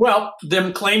 Well,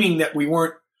 them claiming that we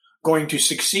weren't going to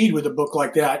succeed with a book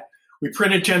like that, we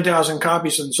printed 10,000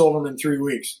 copies and sold them in 3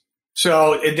 weeks.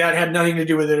 So that had nothing to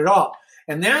do with it at all.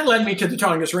 And that led me to the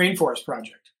Tongass Rainforest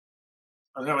Project.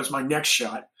 And that was my next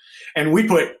shot. And we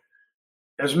put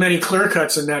as many clear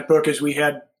cuts in that book as we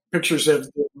had pictures of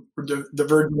the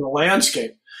virginal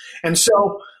landscape. And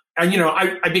so,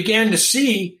 I began to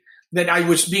see that I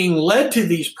was being led to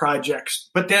these projects.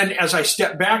 But then as I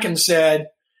stepped back and said,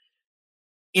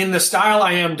 in the style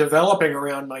I am developing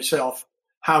around myself,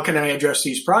 how can I address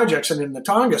these projects? And in the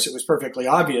Tongass, it was perfectly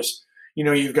obvious.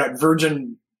 You've got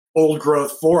virgin old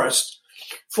growth forest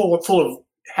full of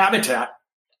habitat,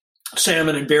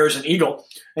 salmon and bears and eagle.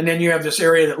 And then you have this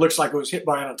area that looks like it was hit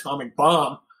by an atomic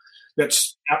bomb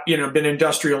that's, been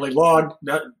industrially logged.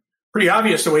 That, pretty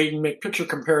obvious the way you can make picture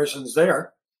comparisons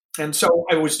there. And so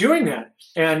I was doing that.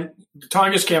 And the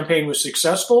Tongass campaign was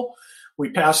successful. We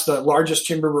passed the largest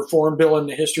timber reform bill in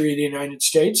the history of the United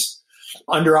States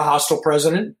under a hostile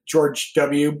president, George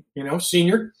W.,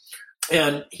 Sr.,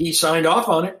 and he signed off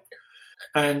on it.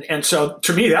 And so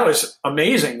to me, that was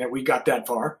amazing that we got that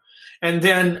far. And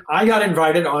then I got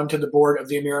invited onto the board of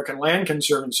the American Land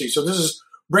Conservancy. So this is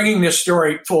bringing this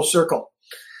story full circle.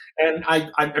 And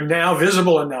I'm now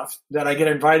visible enough that I get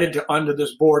invited onto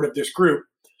this board of this group.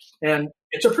 And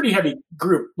it's a pretty heavy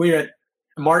group. We had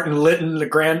Martin Litton,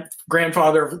 the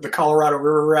grandfather of the Colorado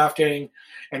River rafting,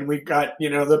 and we've got,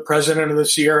 the president of the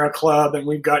Sierra Club, and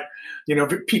we've got,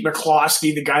 Pete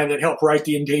McCloskey, the guy that helped write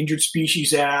the Endangered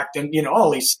Species Act, and,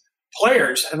 all these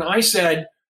players. And I said,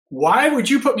 why would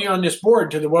you put me on this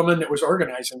board, to the woman that was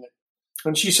organizing it?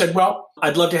 And she said, well,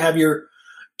 I'd love to have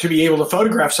to be able to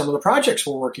photograph some of the projects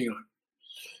we're working on.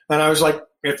 And I was like,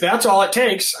 if that's all it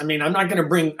takes, I'm not going to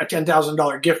bring a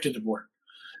 $10,000 gift to the board.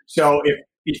 So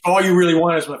if all you really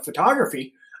want is my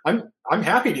photography, I'm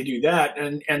happy to do that.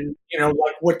 And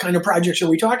like, what kind of projects are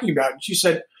we talking about? And she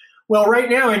said, well, right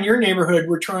now in your neighborhood,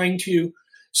 we're trying to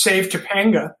save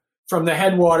Topanga from the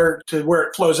headwater to where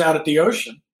it flows out at the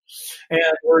ocean. And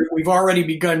we've already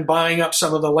begun buying up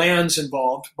some of the lands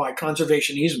involved by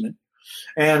conservation easement.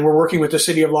 And we're working with the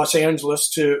city of Los Angeles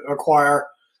to acquire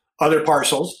other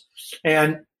parcels.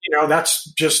 And,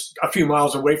 that's just a few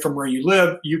miles away from where you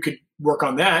live. You could work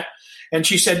on that. And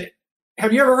she said,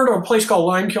 have you ever heard of a place called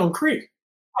Limekiln Creek?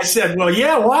 I said, well,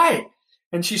 yeah, why?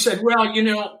 And she said,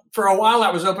 well, for a while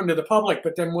that was open to the public,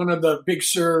 but then one of the Big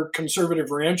Sur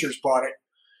conservative ranchers bought it.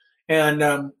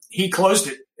 And he closed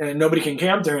it, and nobody can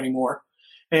camp there anymore.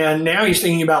 And now he's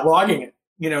thinking about logging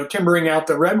it, timbering out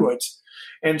the redwoods.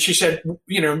 And she said,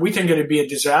 we think it'd be a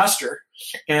disaster,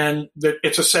 and that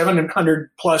it's a 700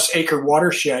 plus acre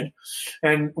watershed.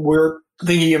 And we're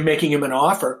thinking of making him an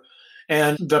offer.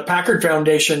 And the Packard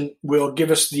Foundation will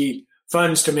give us the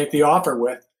funds to make the offer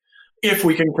with, if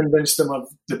we can convince them of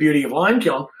the beauty of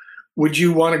Limekiln. Would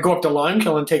you want to go up to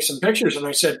Limekiln and take some pictures? And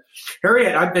I said,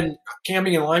 Harriet, I've been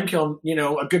camping in Limekiln,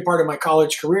 a good part of my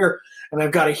college career, and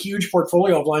I've got a huge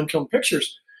portfolio of Limekiln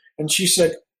pictures. And she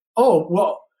said, oh,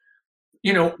 well,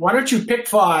 why don't you pick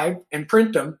 5 and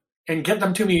print them and get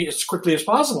them to me as quickly as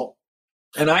possible?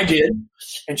 And I did.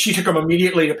 And she took them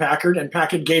immediately to Packard, and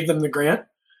Packard gave them the grant,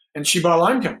 and she bought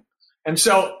Limekiln. And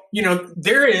so,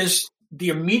 there is the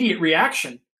immediate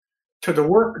reaction to the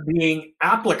work being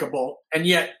applicable. And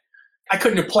yet I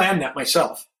couldn't have planned that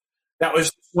myself. That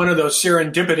was one of those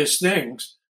serendipitous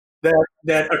things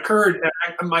that occurred.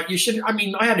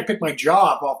 I had to pick my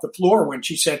jaw up off the floor when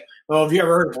she said, "Well, have you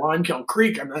ever heard of Limekiln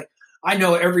Creek?" I'm like, I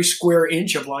know every square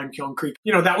inch of Limekiln Creek.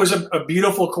 That was a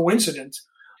beautiful coincidence.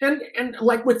 And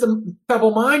like with the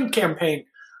Pebble Mine campaign,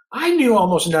 I knew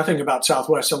almost nothing about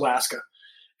Southwest Alaska.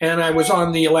 And I was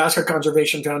on the Alaska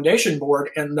Conservation Foundation board,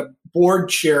 and the board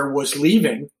chair was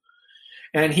leaving.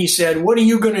 And he said, "What are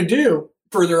you going to do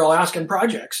for their Alaskan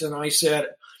projects?" And I said,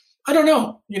 "I don't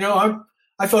know.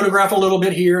 I photograph a little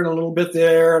bit here and a little bit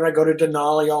there, and I go to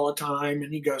Denali all the time."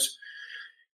 And he goes,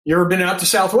 "You ever been out to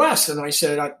Southwest?" And I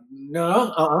said,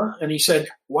 "No, And he said,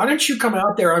 "Why don't you come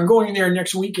out there? I'm going there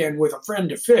next weekend with a friend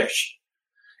to fish.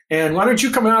 And why don't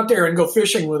you come out there and go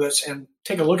fishing with us and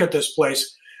take a look at this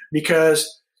place?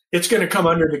 Because it's going to come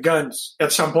under the guns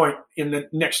at some point in the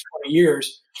next 20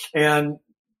 years. And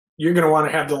you're going to want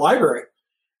to have the library."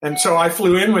 And so I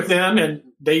flew in with them, and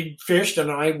they fished,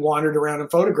 and I wandered around and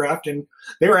photographed. And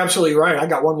they were absolutely right. I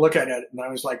got one look at it, and I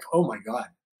was like, "Oh my God,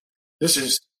 this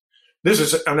is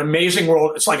an amazing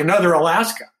world. It's like another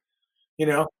Alaska.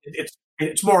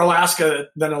 It's more Alaska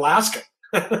than Alaska."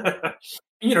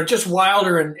 Just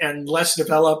wilder and less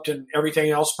developed and everything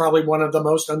else. Probably one of the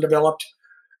most undeveloped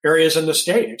areas in the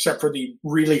state, except for the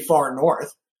really far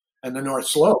north and the North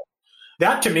Slope.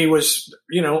 That to me was,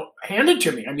 handed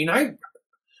to me. I mean, I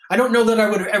don't know that I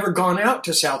would have ever gone out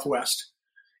to Southwest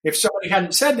if somebody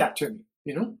hadn't said that to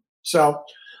me, So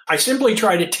I simply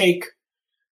try to take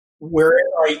where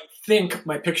I think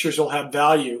my pictures will have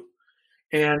value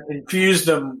and infuse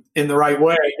them in the right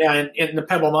way. And in the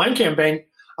Pebble Mine campaign,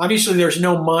 obviously there's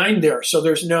no mine there, so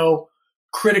there's no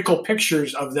critical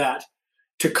pictures of that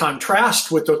to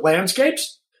contrast with the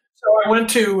landscapes. So I went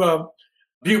to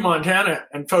Butte, Montana,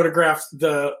 and photographed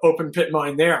the open pit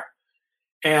mine there.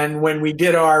 And when we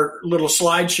did our little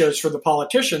slideshows for the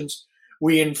politicians,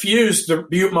 we infused the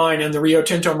Butte mine and the Rio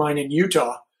Tinto mine in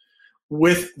Utah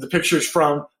with the pictures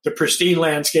from the pristine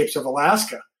landscapes of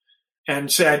Alaska,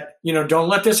 and said, don't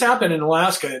let this happen in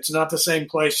Alaska. It's not the same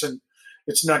place, and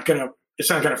it's not going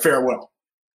to fare well.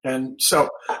 And so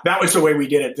that was the way we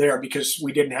did it there, because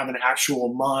we didn't have an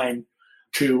actual mine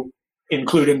to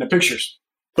include in the pictures.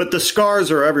 But the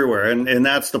scars are everywhere, and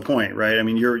that's the point, right? I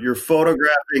mean, you're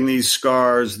photographing these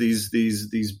scars,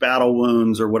 these battle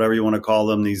wounds, or whatever you want to call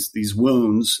them, these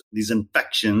wounds, these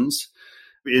infections,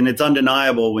 and it's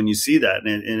undeniable when you see that,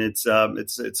 and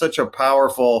it's such a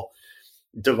powerful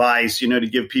device, to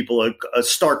give people a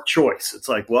stark choice. It's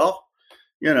like, well,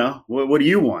 what do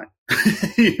you want?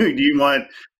 Do you want,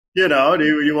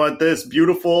 do you want this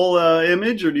beautiful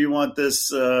image, or do you want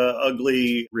this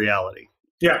ugly reality?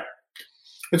 Yeah.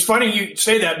 It's funny you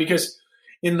say that, because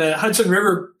in the Hudson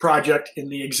River Project, in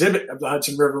the exhibit of the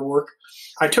Hudson River work,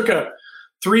 I took a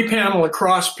 3-panel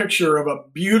across picture of a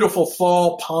beautiful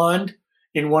fall pond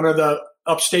in one of the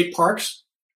upstate parks.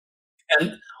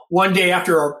 And one day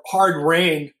after a hard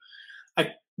rain, I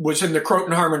was in the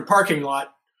Croton-Harmon parking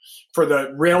lot for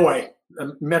the railway,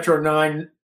 Metro 9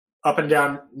 up and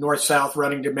down north-south,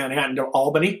 running to Manhattan to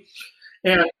Albany.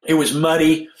 And it was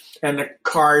muddy, and the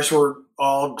cars were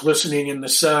all glistening in the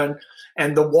sun.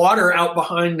 And the water out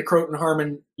behind the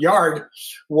Croton-Harmon yard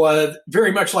was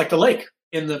very much like the lake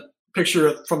in the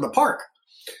picture from the park.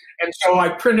 And so I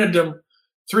printed them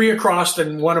 3 across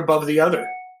and 1 above the other.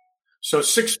 So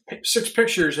six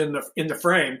pictures in the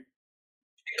frame.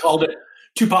 I called it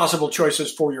 2 Possible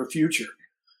Choices for Your Future.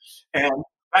 And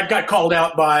that got called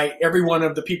out by every one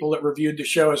of the people that reviewed the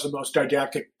show as the most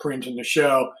didactic print in the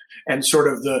show, and sort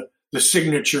of the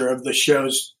signature of the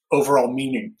show's overall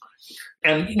meaning.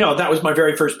 And, that was my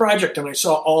very first project, and I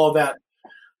saw all of that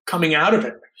coming out of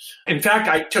it. In fact,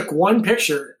 I took one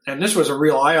picture, and this was a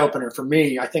real eye-opener for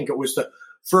me. I think it was the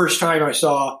first time I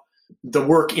saw the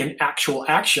work in actual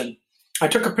action. I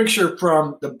took a picture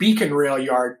from the Beacon rail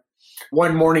yard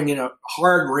one morning in a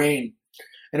hard rain,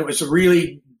 and it was a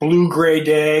really blue-gray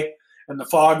day, and the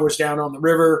fog was down on the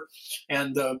river,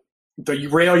 and the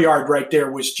rail yard right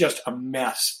there was just a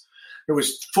mess. It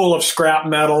was full of scrap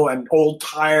metal and old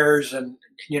tires and,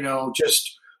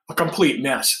 just a complete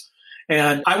mess.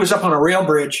 And I was up on a rail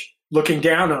bridge looking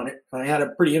down on it, and I had a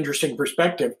pretty interesting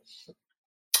perspective.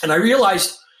 And I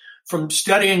realized from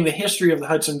studying the history of the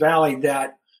Hudson Valley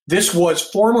that this was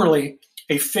formerly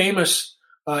a famous,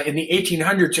 in the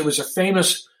 1800s, it was a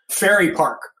famous ferry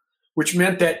park, which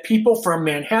meant that people from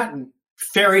Manhattan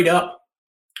ferried up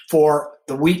for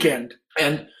the weekend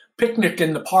and picnicked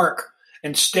in the park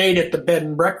and stayed at the bed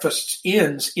and breakfast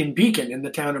inns in Beacon, in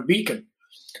the town of Beacon,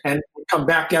 and would come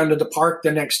back down to the park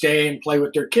the next day and play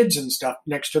with their kids and stuff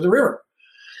next to the river.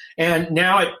 And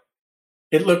now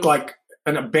it looked like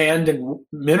an abandoned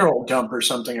mineral dump or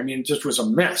something. I mean, it just was a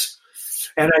mess.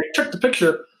 And I took the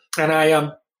picture and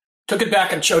I took it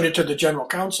back and showed it to the general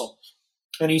counsel.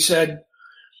 And he said,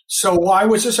 so why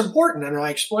was this important? And I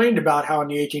explained about how in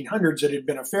the 1800s it had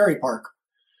been a ferry park.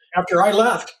 After I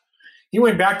left, he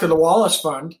went back to the Wallace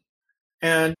Fund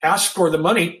and asked for the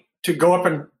money to go up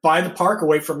and buy the park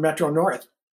away from Metro North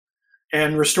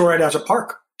and restore it as a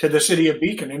park to the city of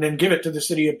Beacon, and then give it to the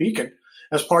city of Beacon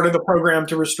as part of the program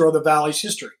to restore the valley's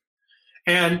history.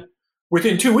 And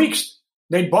within 2 weeks,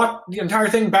 they bought the entire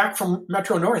thing back from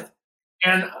Metro North.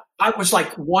 And I was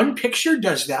like, one picture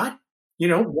does that?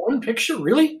 One picture,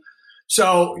 really?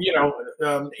 So,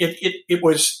 it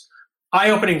was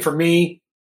eye-opening for me,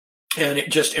 and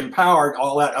it just empowered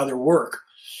all that other work.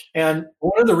 And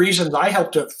one of the reasons I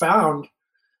helped to found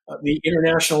the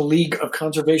International League of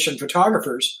Conservation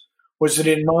Photographers was that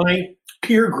in my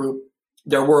peer group,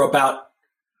 there were about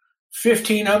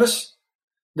 15 of us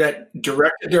that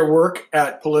directed their work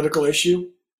at political issue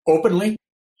openly.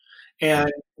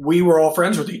 And we were all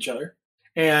friends with each other.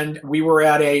 And we were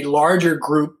at a larger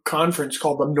group conference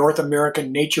called the North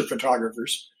American Nature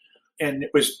Photographers. And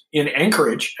it was in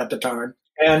Anchorage at the time.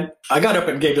 And I got up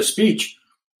and gave a speech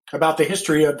about the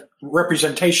history of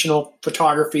representational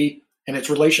photography and its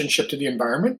relationship to the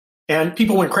environment. And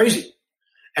people went crazy.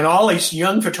 And all these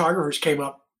young photographers came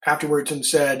up afterwards and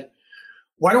said,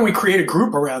 why don't we create a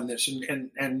group around this and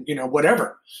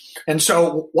whatever. And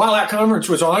so while that conference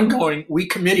was ongoing, we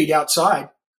committed outside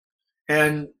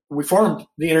and we formed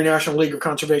the International League of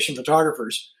Conservation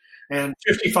Photographers. And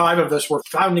 55 of us were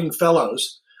founding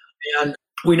fellows. And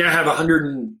we now have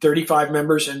 135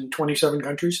 members in 27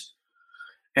 countries.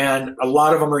 And a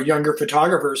lot of them are younger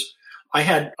photographers. I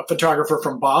had a photographer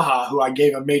from Baja who I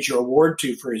gave a major award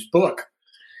to for his book.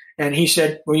 And he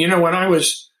said, well, when I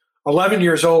was 11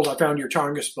 years old, I found your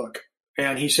Tongass book.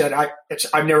 And he said,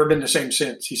 I've never been the same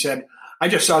since. He said, I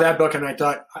just saw that book and I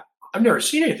thought, I've never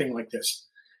seen anything like this.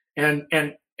 And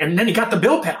then he got the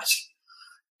bill passed.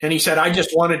 And he said, I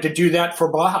just wanted to do that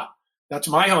for Baja. That's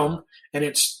my home. And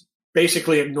it's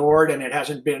basically ignored and it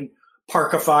hasn't been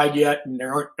parkified yet. And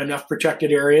there aren't enough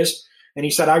protected areas. And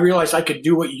he said, I realized I could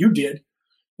do what you did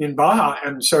in Baja.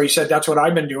 And so he said, that's what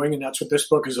I've been doing. And that's what this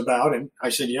book is about. And I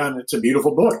said, yeah, and it's a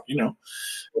beautiful book,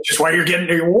 which is why you're getting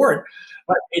the award.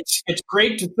 But it's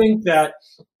great to think that,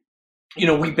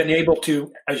 we've been able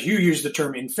to, as you use the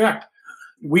term infect,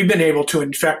 we've been able to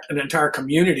infect an entire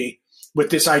community with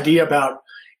this idea about,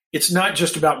 it's not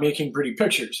just about making pretty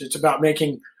pictures. It's about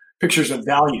making pictures of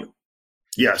value.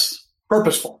 Yes.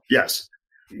 Purposeful. Yes.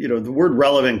 The word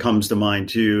relevant comes to mind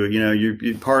too.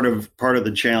 You part of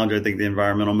the challenge I think the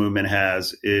environmental movement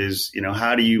has is,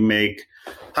 how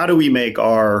do we make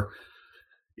our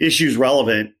issues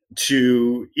relevant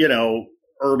to,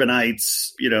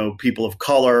 urbanites, people of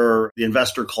color, the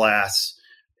investor class.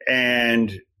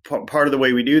 And part of the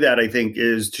way we do that, I think,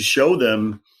 is to show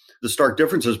them the stark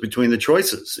differences between the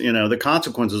choices, the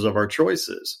consequences of our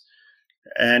choices.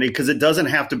 And because it doesn't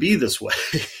have to be this way.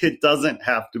 It doesn't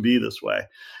have to be this way.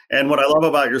 And what I love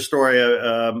about your story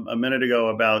a minute ago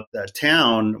about that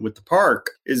town with the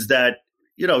park is that,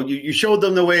 you showed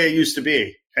them the way it used to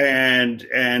be and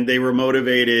they were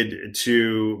motivated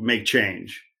to make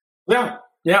change. Yeah.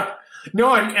 Yeah.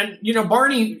 No. And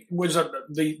Barney was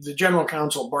the general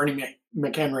counsel, Barney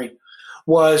McHenry,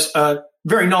 was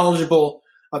very knowledgeable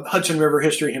of Hudson River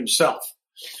history himself.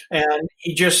 And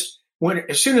he just,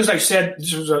 as soon as I said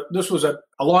this was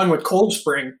along with Cold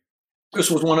Spring,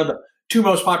 this was one of the two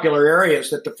most popular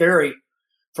areas that the ferry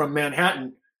from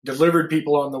Manhattan delivered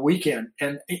people on the weekend.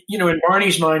 And, in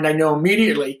Barney's mind, I know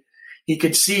immediately he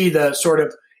could see the sort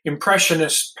of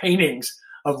impressionist paintings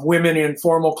of women in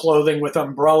formal clothing with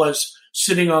umbrellas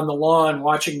sitting on the lawn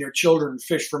watching their children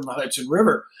fish from the Hudson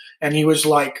River. And he was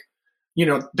like, they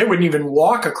wouldn't even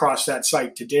walk across that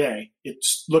site today.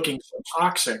 It's looking so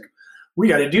toxic. We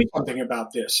got to do something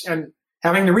about this. And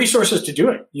having the resources to do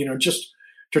it, just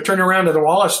to turn around to the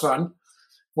Wallace Fund,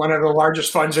 one of the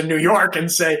largest funds in New York,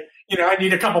 and say, I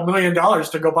need a couple $1 million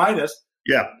to go buy this.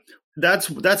 Yeah, that's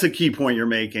a key point you're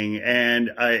making.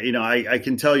 And I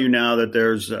can tell you now that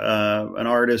there's an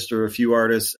artist or a few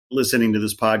artists listening to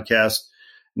this podcast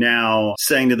now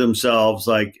saying to themselves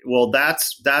like, well,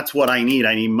 that's what I need.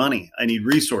 I need money. I need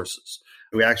resources.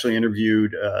 We actually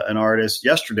interviewed an artist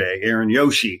yesterday, Aaron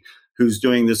Yoshi, who's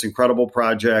doing this incredible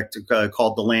project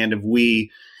called The Land of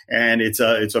We. And it's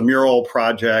a mural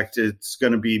project. It's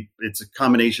a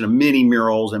combination of mini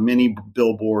murals and mini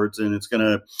billboards, and it's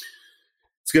going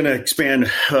to expand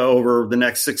over the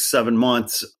next 6-7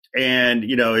 months. And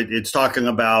it's talking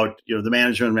about the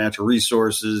management of natural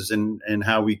resources and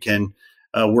how we can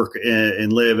work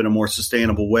and live in a more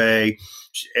sustainable way.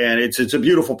 And it's a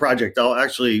beautiful project. I'll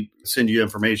actually send you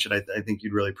information. I think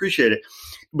you'd really appreciate it.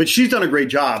 But she's done a great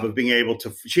job of being able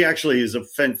to. She actually is a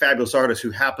fabulous artist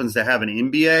who happens to have an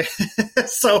MBA.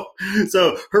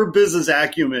 so her business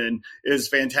acumen is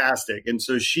fantastic. And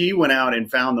so she went out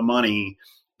and found the money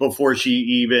before she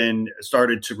even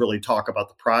started to really talk about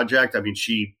the project. I mean,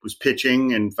 she was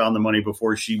pitching and found the money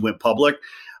before she went public.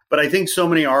 But I think so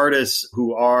many artists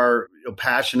who are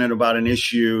passionate about an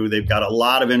issue, they've got a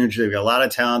lot of energy, they've got a lot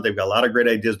of talent, they've got a lot of great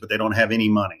ideas, but they don't have any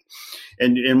money.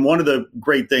 And one of the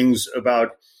great things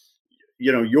about,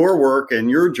 your work and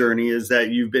your journey is that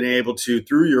you've been able to,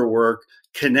 through your work,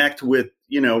 connect with,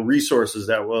 resources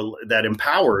that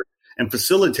empowered and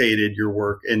facilitated your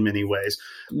work in many ways.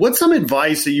 What's some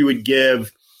advice that you would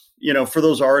give, for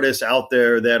those artists out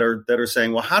there that are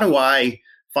saying, well, how do I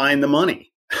find the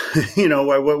money?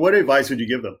 What advice would you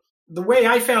give them? The way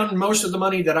I found most of the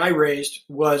money that I raised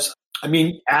was,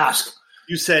 ask.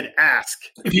 You said ask.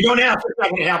 If you don't ask, it's not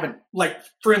going to happen. Like,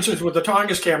 for instance, with the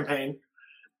Tongass campaign,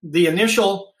 the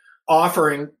initial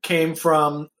offering came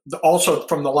also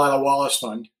from the Lila Wallace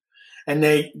Fund. And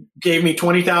they gave me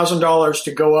 $20,000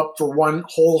 to go up for one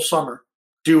whole summer,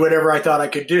 do whatever I thought I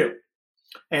could do.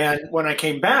 And when I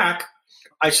came back,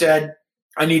 I said,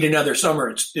 I need another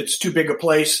summer. It's too big a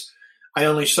place. I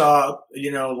only saw,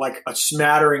 like a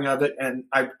smattering of it. And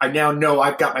I now know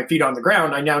I've got my feet on the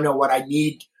ground. I now know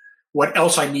what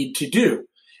else I need to do.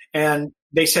 And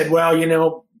they said, well,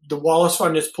 the Wallace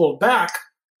Fund is pulled back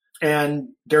and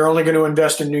they're only going to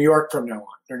invest in New York from now on.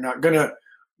 They're not going to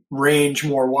range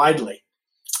more widely.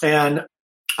 And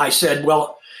I said,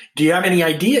 well, do you have any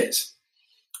ideas?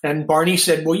 And Barney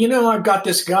said, well, I've got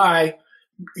this guy.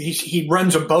 He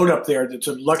runs a boat up there that's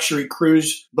a luxury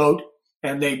cruise boat.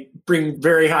 And they bring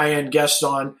very high-end guests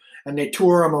on, and they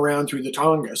tour them around through the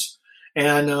Tongass.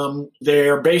 And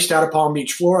they're based out of Palm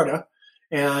Beach, Florida,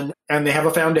 and they have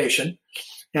a foundation.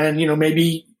 And,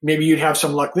 maybe you'd have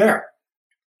some luck there.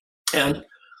 And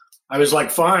I was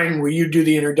like, fine, will you do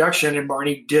the introduction? And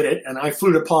Barney did it, and I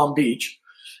flew to Palm Beach.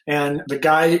 And the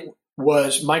guy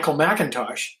was Michael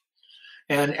McIntosh.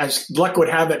 And as luck would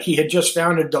have it, he had just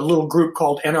founded a little group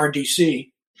called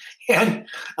NRDC. And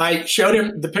I showed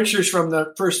him the pictures from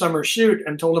the first summer shoot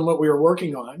and told him what we were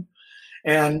working on.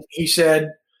 And he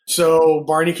said, so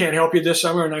Barney can't help you this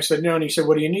summer? And I said, no. And he said,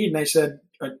 what do you need? And I said,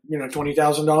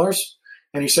 $20,000.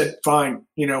 And he said, fine.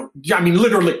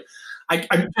 Literally,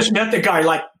 I just met the guy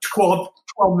like 12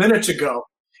 minutes ago.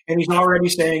 And he's already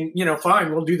saying,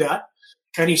 fine, we'll do that.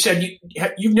 And he said,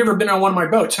 you've never been on one of my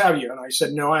boats, have you? And I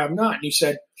said, no, I have not. And he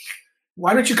said,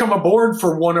 why don't you come aboard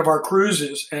for one of our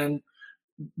cruises and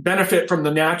benefit from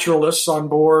the naturalists on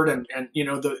board and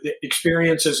the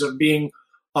experiences of being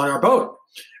on our boat.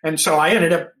 And so I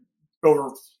ended up,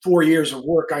 over 4 years of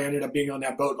work, I ended up being on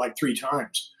that boat like 3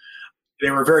 times.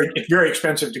 They were very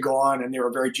expensive to go on, and they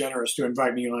were very generous to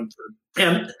invite me on.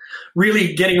 And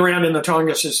really getting around in the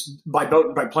Tongass is by boat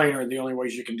and by plane are the only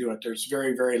ways you can do it. There's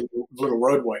very, very little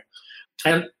roadway.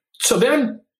 And so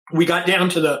then we got down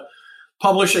to the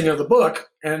publishing of the book,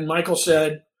 and Michael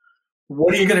said,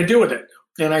 what are you going to do with it?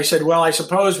 And I said, well, I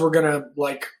suppose we're going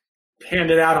to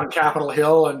hand it out on Capitol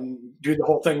Hill and do the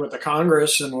whole thing with the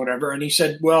Congress and whatever. And he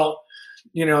said, well,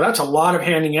 that's a lot of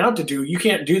handing out to do. You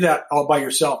can't do that all by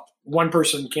yourself. One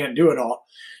person can't do it all.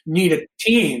 You need a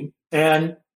team.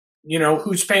 And,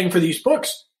 who's paying for these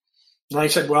books? And I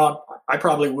said, well, I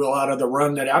probably will out of the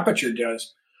run that Aperture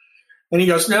does. And he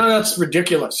goes, no, that's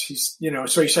ridiculous.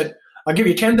 So he said, I'll give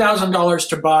you $10,000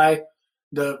 to buy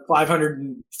the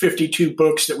 552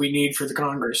 books that we need for the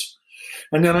Congress.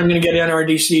 And then I'm going to get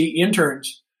NRDC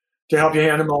interns to help you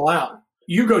hand them all out.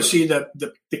 You go see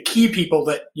the key people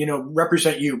that,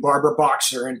 represent you, Barbara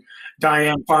Boxer and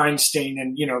Dianne Feinstein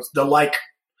and, the like,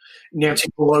 Nancy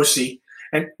Pelosi.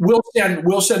 And we'll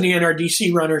send the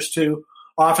NRDC runners to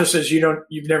offices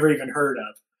you've never even heard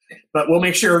of. But we'll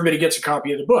make sure everybody gets a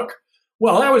copy of the book.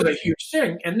 Well, that was a huge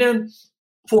thing. And then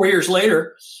 4 years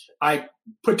later, I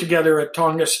put together a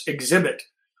Tongass exhibit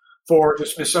for the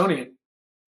Smithsonian.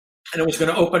 And it was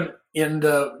going to open in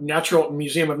the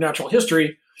Museum of Natural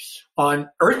History on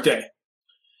Earth Day.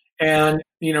 And,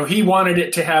 he wanted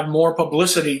it to have more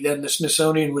publicity than the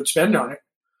Smithsonian would spend on it.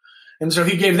 And so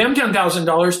he gave them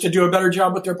 $10,000 to do a better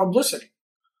job with their publicity.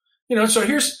 So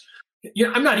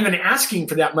I'm not even asking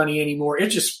for that money anymore.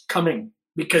 It's just coming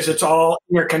because it's all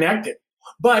interconnected.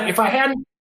 But if I hadn't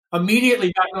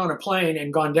immediately gotten on a plane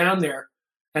and gone down there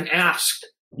and asked,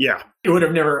 it would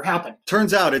have never happened.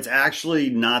 Turns out it's actually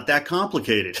not that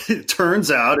complicated. It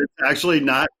turns out it's actually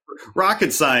not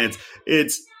rocket science.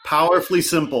 It's powerfully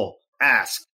simple.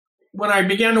 Ask. when I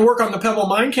began to work on the Pebble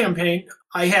Mine campaign,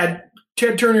 I had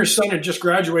Ted Turner's son had just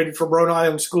graduated from Rhode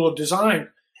Island School of Design,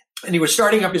 and he was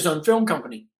starting up his own film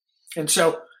company. And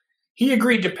so he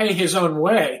agreed to pay his own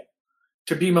way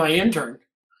to be my intern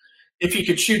if he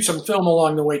could shoot some film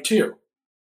along the way too.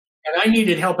 And I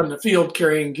needed help in the field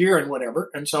carrying gear and whatever.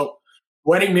 And so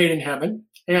wedding made in heaven.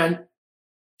 And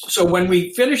so when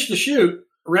we finished the shoot,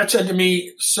 Rhett said to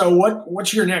me, so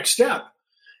what's your next step?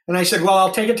 And I said, well,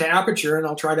 I'll take it to Aperture and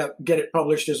I'll try to get it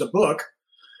published as a book.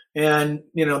 And,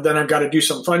 then I've got to do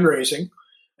some fundraising.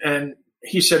 And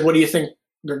he said, what do you think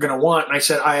they're going to want? And I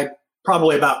said, I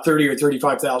probably about 30 or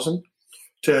 35,000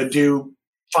 to do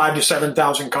 5,000 to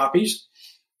 7,000 copies.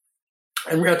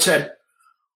 And Rhett said,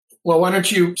 well, why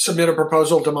don't you submit a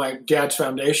proposal to my dad's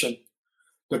foundation,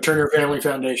 the Turner Family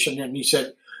Foundation? And he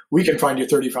said, we can find you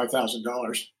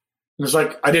 $35,000. It was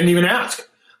like, I didn't even ask.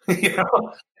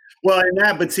 Well, and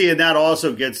that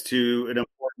also gets to an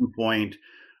important point,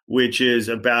 which is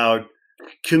about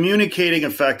communicating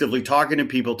effectively, talking to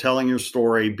people, telling your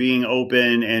story, being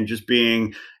open, and just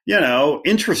being,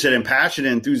 interested and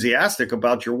passionate, enthusiastic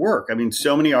about your work. I mean,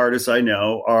 so many artists I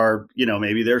know are,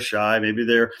 maybe they're shy, maybe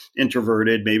they're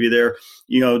introverted, maybe they're,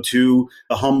 too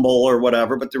humble or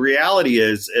whatever. But the reality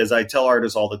is, as I tell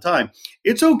artists all the time,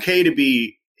 it's okay to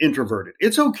be introverted.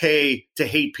 It's okay to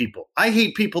hate people. I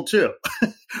hate people too,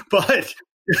 but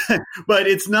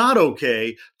it's not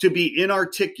okay to be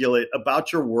inarticulate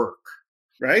about your work.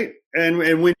 Right. And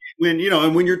when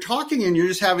you're talking and you're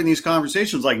just having these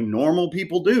conversations like normal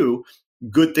people do,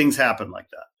 good things happen like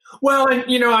that. Well,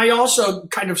 and, I also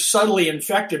kind of subtly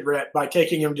infected Rhett by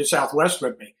taking him to Southwest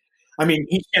with me. I mean,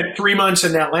 he spent 3 months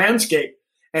in that landscape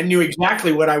and knew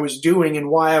exactly what I was doing and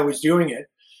why I was doing it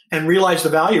and realized the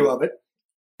value of it.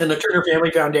 And the Turner Family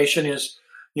Foundation is,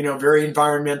 very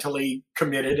environmentally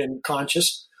committed and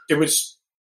conscious. It was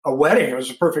a wedding. It was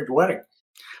a perfect wedding.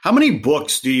 How many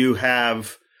books do you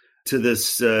have to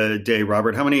this day,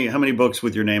 Robert? How many books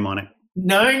with your name on it?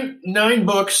 Nine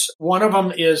books. One of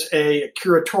them is a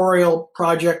curatorial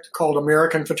project called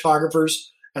American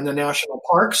Photographers and the National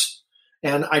Parks.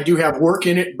 And I do have work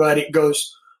in it, but it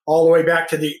goes all the way back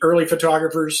to the early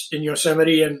photographers in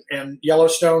Yosemite and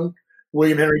Yellowstone,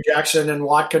 William Henry Jackson and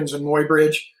Watkins and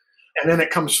Muybridge. And then it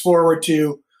comes forward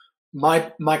to my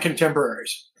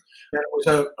contemporaries. And it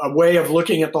was a way of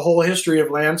looking at the whole history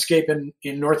of landscape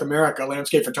in North America,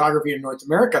 landscape photography in North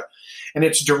America, and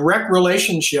its direct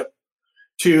relationship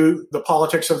to the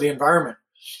politics of the environment.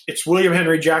 It's William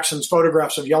Henry Jackson's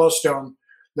photographs of Yellowstone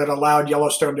that allowed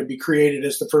Yellowstone to be created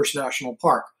as the first national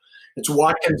park. It's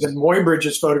Watkins and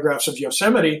Muybridge's photographs of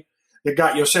Yosemite that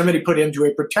got Yosemite put into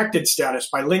a protected status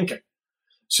by Lincoln.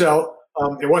 So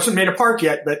it wasn't made a park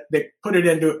yet, but they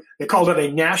called it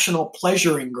a national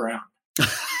pleasuring ground.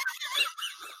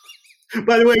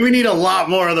 By the way, we need a lot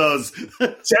more of those.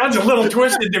 Sounds a little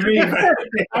twisted to me.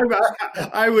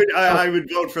 But I would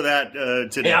vote for that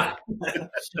today. Yeah.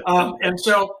 And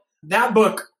so that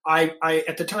book, I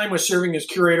at the time was serving as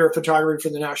curator of photography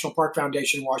for the National Park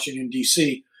Foundation, Washington,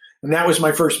 D.C. And that was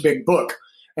my first big book.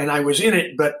 And I was in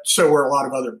it, but so were a lot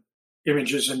of other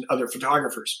images and other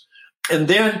photographers. And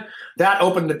then that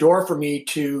opened the door for me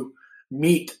to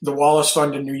meet the Wallace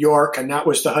Fund in New York. And that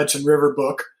was the Hudson River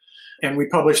book. And we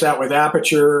published that with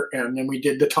Aperture, and then we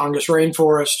did the Tongass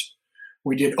Rainforest.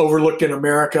 We did Overlooked in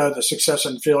America, the success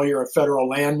and failure of federal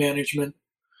land management.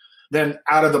 Then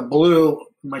out of the blue,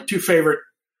 my two favorite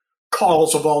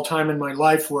calls of all time in my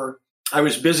life were I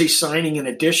was busy signing an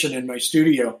edition in my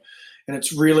studio, and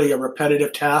it's really a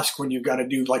repetitive task when you've got to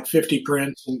do like 50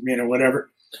 prints and whatever.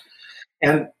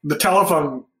 And the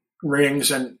telephone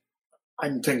rings, and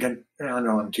I'm thinking, I don't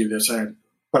know how to do this.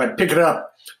 But I pick it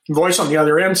up. The voice on the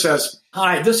other end says,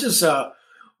 hi, this is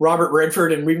Robert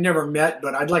Redford, and we've never met,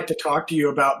 but I'd like to talk to you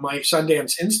about my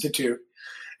Sundance Institute.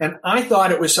 And I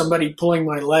thought it was somebody pulling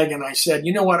my leg, and I said,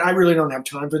 you know what, I really don't have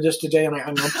time for this today, and I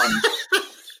hung up on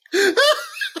him.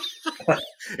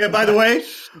 Yeah, by the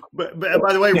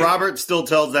way, Robert still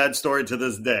tells that story to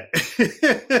this day.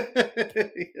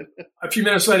 A few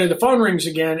minutes later, the phone rings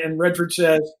again, and Redford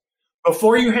says,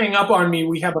 before you hang up on me,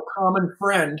 we have a common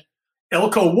friend,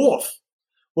 Elko Wolf.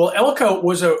 Well, Elko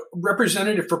was a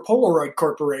representative for Polaroid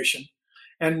Corporation,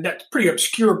 and that's a pretty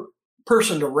obscure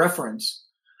person to reference.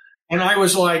 And I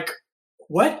was like,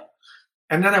 what?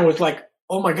 And then I was like,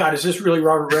 oh my God, is this really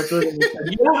Robert Redford? And he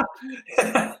said,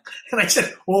 yeah. And I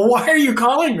said, well, why are you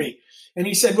calling me? And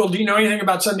he said, well, do you know anything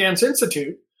about Sundance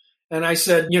Institute? And I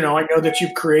said, I know that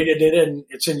you've created it and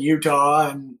it's in Utah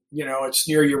and, it's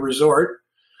near your resort.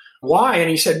 Why? And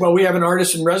he said, well, we have an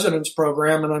artist in residence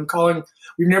program, and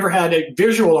we've never had a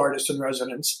visual artist in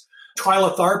residence.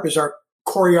 Twyla Tharp is our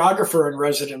choreographer in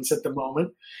residence at the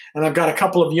moment, and I've got a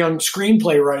couple of young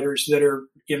screenplay writers that are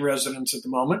in residence at the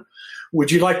moment.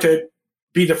 Would you like to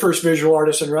be the first visual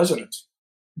artist in residence?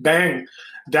 Bang.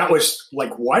 That was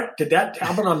like, what? Did that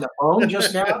happen on the phone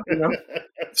just now?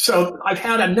 So I've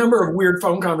had a number of weird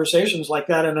phone conversations like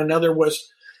that. And another was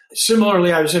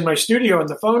similarly, I was in my studio and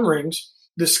the phone rings.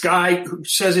 This guy who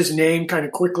says his name kind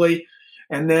of quickly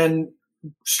and then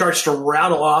starts to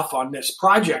rattle off on this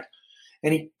project.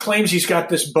 And he claims he's got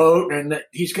this boat and that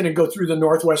he's going to go through the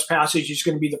Northwest Passage. He's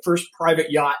going to be the first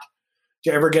private yacht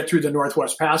to ever get through the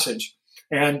Northwest Passage.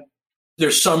 And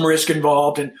there's some risk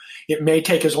involved, and it may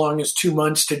take as long as 2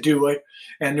 months to do it.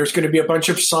 And there's going to be a bunch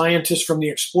of scientists from the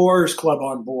Explorers Club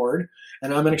on board,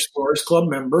 and I'm an Explorers Club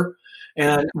member.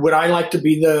 And would I like to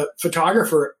be the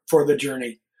photographer for the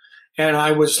journey? And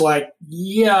I was like,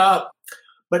 yeah,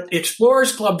 but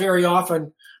Explorers Club very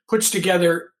often puts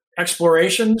together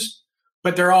explorations,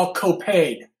 but they're all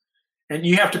co-paid. And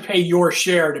you have to pay your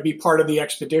share to be part of the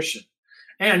expedition.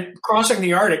 And crossing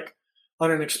the Arctic on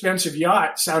an expensive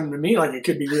yacht sounded to me like it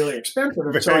could be really expensive.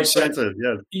 And Very expensive,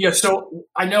 yes. Yeah, so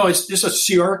I know, is this a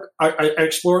CR, an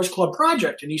Explorers Club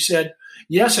project? And he said,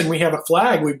 yes, and we have a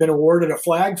flag. We've been awarded a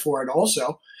flag for it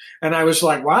also. And I was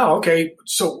like, wow, okay,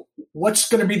 so what's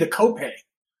going to be the copay?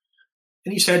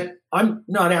 And he said, I'm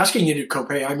not asking you to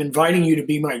copay. I'm inviting you to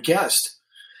be my guest.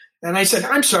 And I said,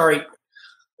 I'm sorry,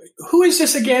 who is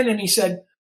this again? And he said,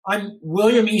 I'm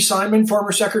William E. Simon,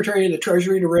 former Secretary of the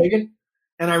Treasury to Reagan,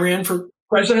 and I ran for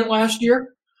president last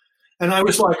year. And I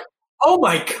was like, oh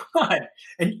my God.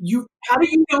 And how do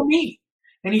you know me?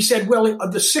 And he said, well,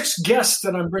 of the 6 guests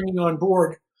that I'm bringing on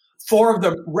board, 4 of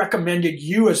them recommended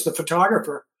you as the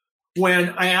photographer when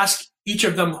I asked each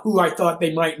of them who I thought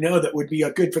they might know that would be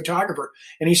a good photographer.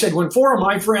 And he said, when 4 of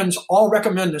my friends all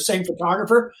recommend the same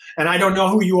photographer and I don't know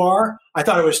who you are, I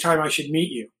thought it was time I should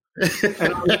meet you.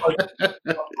 And I was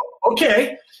like,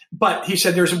 okay. But he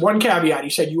said, there's one caveat. He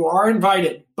said, you are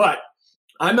invited, but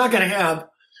I'm not going to have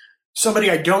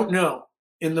somebody I don't know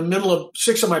in the middle of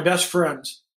 6 of my best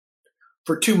friends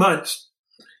for 2 months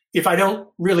if I don't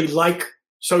really like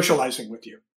socializing with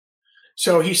you.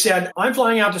 So he said, I'm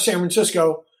flying out to San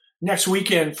Francisco next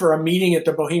weekend for a meeting at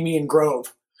the Bohemian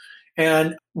Grove.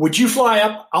 And would you fly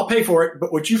up? I'll pay for it,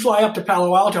 but would you fly up to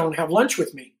Palo Alto and have lunch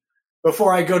with me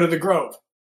before I go to the Grove?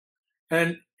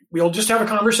 And we'll just have a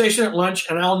conversation at lunch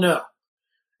and I'll know.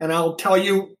 And I'll tell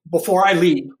you before I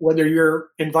leave whether you're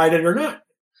invited or not.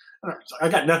 I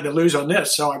got nothing to lose on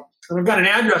this. So I've got an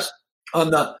address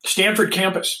on the Stanford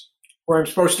campus where I'm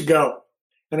supposed to go.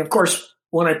 And of course,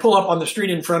 when I pull up on the street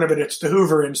in front of it, it's the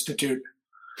Hoover Institute.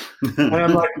 And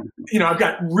I'm like, I've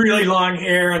got really long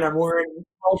hair and I'm wearing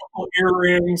multiple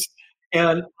earrings.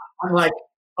 And I'm like,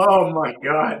 oh my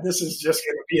God, this is just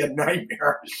going to be a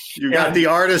nightmare. You got the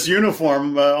artist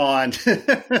uniform on.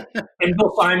 And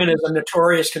Bill Simon is a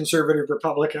notorious conservative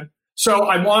Republican. So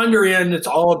I wander in, it's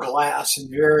all glass and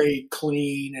very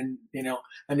clean. And,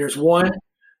 and there's one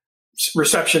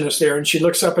receptionist there and she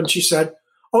looks up and she said,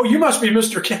 oh, you must be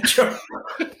Mr. Ketchum.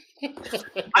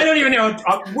 I don't even know,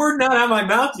 a word not out of my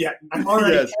mouth yet. I'm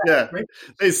already right?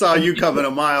 They saw you coming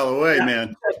a mile away,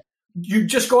 man. You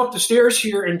just go up the stairs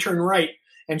here and turn right.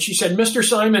 And she said, Mr.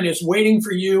 Simon is waiting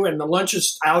for you and the lunch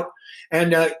is out.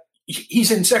 And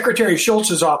he's in Secretary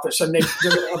Schultz's office and they're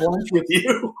going to have lunch with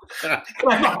you. And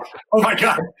I'm like, oh my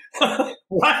God,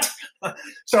 what?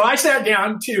 So I sat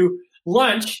down to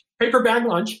lunch, paper bag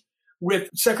lunch, with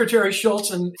Secretary Schultz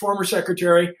and former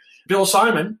Secretary Bill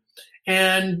Simon.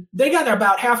 And they got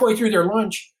about halfway through their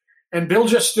lunch. And Bill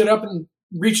just stood up and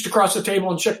reached across the table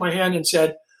and shook my hand and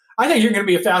said, I think you're going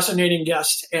to be a fascinating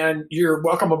guest and you're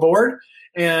welcome aboard.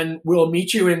 And we'll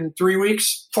meet you in 3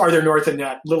 weeks farther north in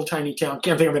that little tiny town.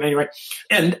 Can't think of it anyway.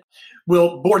 And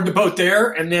we'll board the boat there.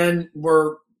 And then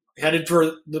we're headed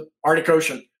for the Arctic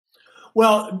Ocean.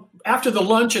 Well, after the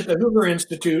lunch at the Hoover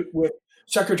Institute with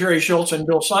Secretary Schultz and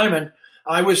Bill Simon,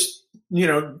 I was,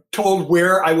 told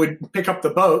where I would pick up the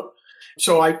boat.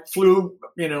 So I flew,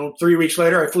 3 weeks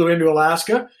later, I flew into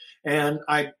Alaska and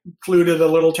I flew to the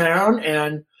little town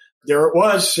and there it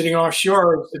was sitting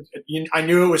offshore. I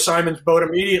knew it was Simon's boat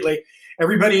immediately.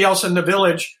 Everybody else in the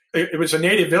village, it was a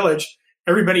native village.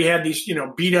 Everybody had these,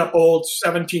 beat up old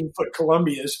 17-foot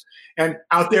Columbias. And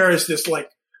out there is this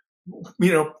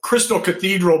crystal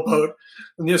cathedral boat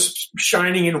and this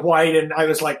shining in white. And I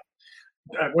was like,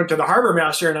 I went to the harbor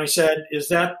master and I said, is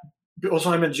that Bill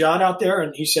Simon's yacht out there?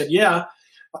 And he said, yeah.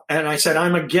 And I said,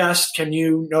 I'm a guest. Can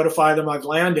you notify them I've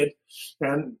landed?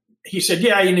 And he said,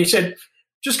 yeah. And he said,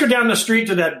 just go down the street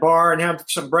to that bar and have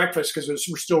some breakfast because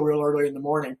we're still real early in the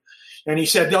morning. And he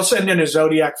said, they'll send in a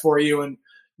Zodiac for you and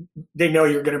they know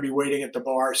you're going to be waiting at the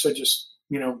bar. So just,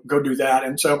 go do that.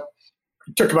 And so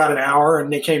it took about an hour,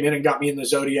 and they came in and got me in the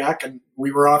Zodiac, and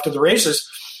we were off to the races.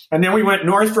 And then we went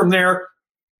north from there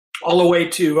all the way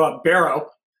to Barrow.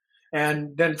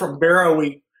 And then from Barrow,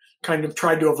 we kind of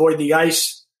tried to avoid the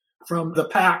ice from the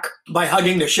pack by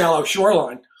hugging the shallow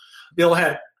shoreline. Bill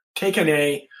had taken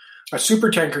a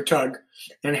supertanker tug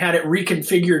and had it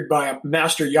reconfigured by a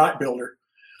master yacht builder.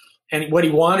 And what he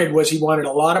wanted was a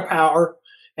lot of power,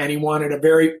 and he wanted a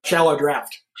very shallow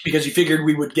draft because he figured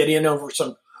we would get in over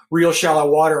some real shallow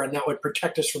water, and that would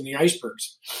protect us from the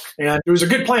icebergs. And it was a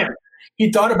good plan.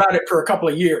 He thought about it for a couple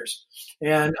of years,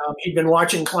 and he'd been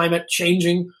watching climate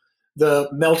changing, the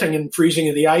melting and freezing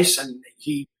of the ice, and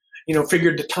he,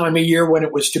 figured the time of year when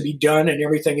it was to be done and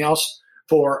everything else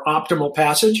for optimal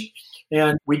passage.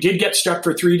 And we did get stuck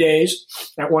for 3 days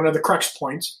at one of the crux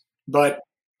points, but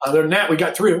other than that, we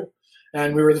got through,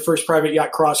 and we were the first private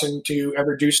yacht crossing to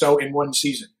ever do so in one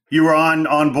season. You were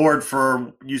on board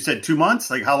for, you said 2 months?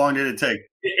 Like, how long did it take?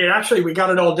 It actually, we got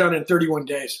it all done in 31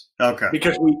 days. Okay.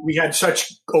 Because we had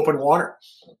such open water.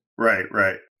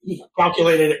 Right. He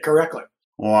calculated it correctly.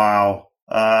 Wow.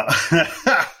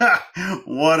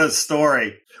 What a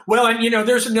story. Well, and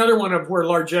there's another one of where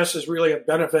largesse is really a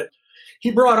benefit.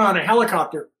 He brought on a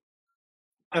helicopter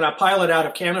and a pilot out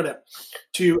of Canada,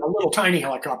 to a little tiny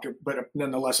helicopter, but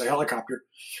nonetheless a helicopter,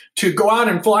 to go out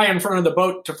and fly in front of the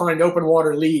boat to find open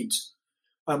water leads,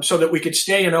 so that we could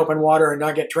stay in open water and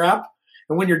not get trapped.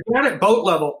 And when you're down at boat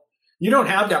level, you don't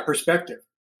have that perspective.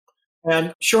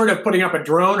 And short of putting up a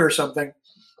drone or something,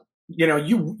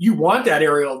 you want that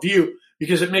aerial view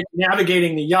because it makes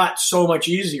navigating the yacht so much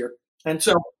easier. And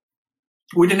so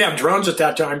we didn't have drones at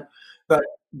that time, but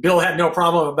Bill had no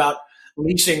problem about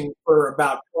leasing for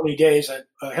about 20 days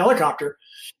a helicopter.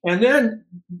 And then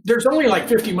there's only like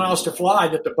 50 miles to fly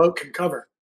that the boat can cover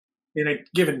in a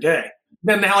given day.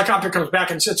 Then the helicopter comes back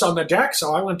and sits on the deck.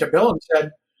 So I went to Bill and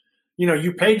said,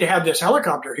 you paid to have this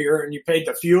helicopter here, and you paid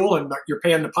the fuel, and you're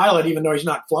paying the pilot even though he's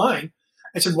not flying.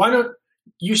 I said, why don't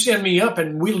you send me up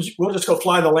and we'll just go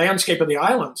fly the landscape of the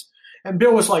islands? And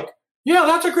Bill was like, yeah,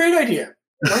 that's a great idea.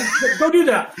 Go do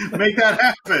that. Make that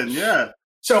happen. Yeah.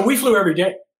 So we flew every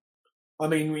day. I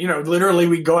mean, literally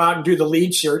we'd go out and do the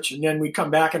lead search, and then we'd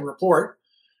come back and report,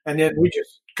 and then we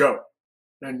just go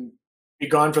and be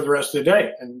gone for the rest of the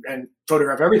day and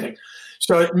photograph everything.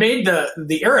 So it made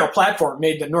the aerial platform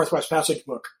made the Northwest Passage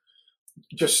book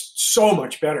just so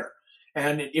much better.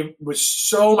 And it was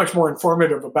so much more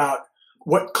informative about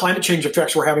what climate change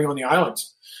effects were having on the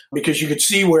islands, because you could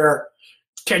see where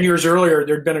 10 years earlier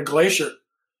there'd been a glacier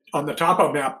on the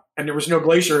topo map, and there was no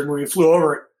glacier. And when we flew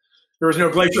over it, there was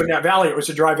no glacier in that valley. It was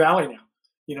a dry valley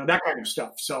now, that kind of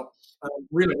stuff. So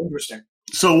really interesting.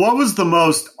 So what was the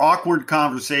most awkward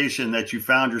conversation that you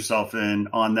found yourself in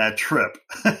on that trip?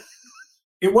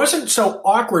 It wasn't so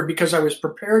awkward because I was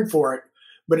prepared for it,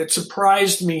 but it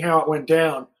surprised me how it went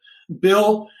down.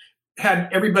 Bill had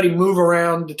everybody move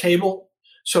around the table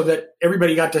so that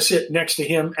everybody got to sit next to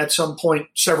him at some point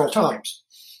several times.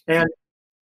 And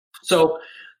so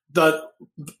the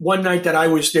one night that I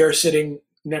was there sitting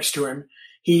next to him,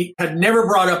 he had never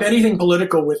brought up anything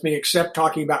political with me except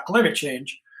talking about climate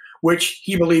change, which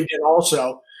he believed in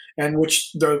also, and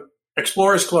which the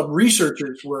Explorers Club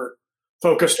researchers were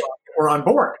focused on, were on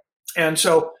board. And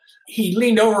so he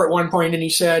leaned over at one point and he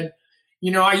said,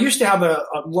 I used to have a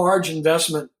large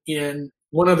investment in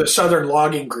one of the southern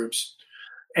logging groups,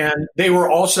 and they were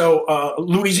also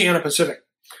Louisiana Pacific.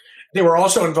 They were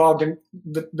also involved in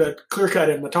the clear cut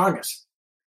in the Tongass.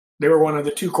 They were one of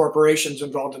the two corporations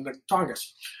involved in the Tongass.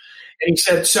 And he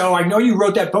said, so I know you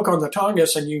wrote that book on the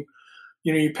Tongass, and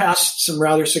you passed some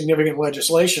rather significant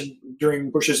legislation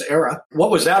during Bush's era.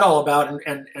 What was that all about?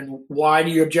 And why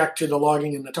do you object to the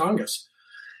logging in the Tongass?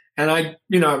 And I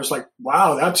was like,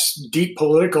 wow, that's deep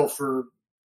political for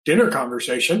dinner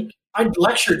conversation. I'd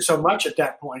lectured so much at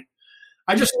that point.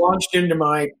 I just launched into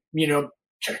my,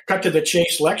 cut to the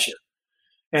chase lecture.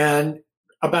 And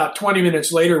about 20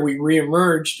 minutes later, we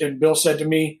reemerged, and Bill said to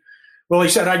me, well, he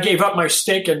said, I gave up my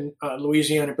stake in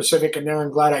Louisiana Pacific, and now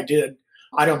I'm glad I did.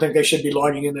 I don't think they should be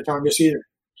logging in the Tongass either.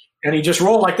 And he just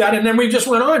rolled like that. And then we just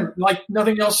went on like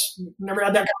nothing else, never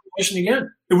had that conversation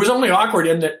again. It was only awkward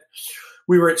in that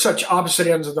we were at such opposite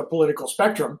ends of the political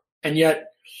spectrum. And yet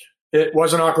it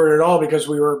wasn't awkward at all because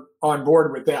we were on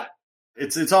board with that.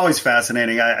 It's always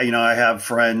fascinating. I have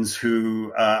friends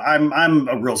who I'm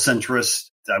a real centrist.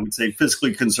 I would say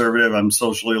fiscally conservative. I'm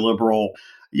socially liberal.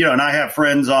 And I have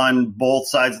friends on both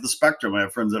sides of the spectrum. I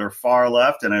have friends that are far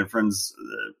left, and I have friends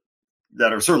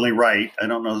that are certainly right. I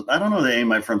don't know that any of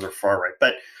my friends are far right,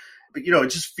 but But, it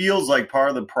just feels like part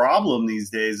of the problem these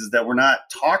days is that we're not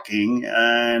talking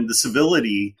and the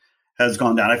civility has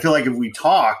gone down. I feel like if we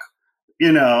talk,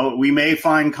 we may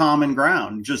find common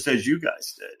ground, just as you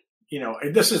guys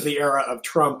did. This is the era of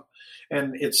Trump,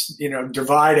 and it's,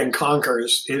 divide and conquer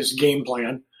is his game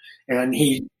plan. And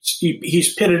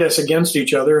he's pitted us against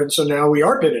each other. And so now we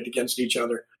are pitted against each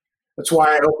other. That's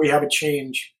why I hope we have a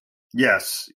change.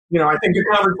 Yes. I think the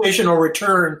conversation will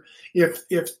return if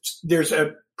there's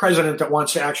a president that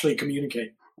wants to actually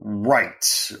communicate. Right.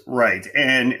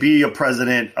 And be a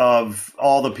president of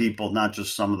all the people, not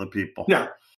just some of the people. Yeah.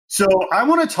 So I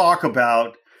want to talk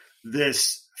about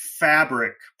this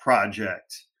fabric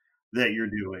project that you're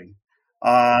doing.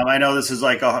 I know this is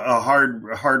like a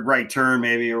hard right turn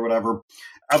maybe or whatever.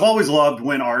 I've always loved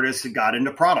when artists got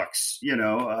into products,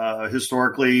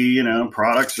 historically,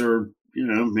 products are,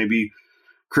 maybe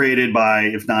created by,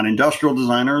 if not industrial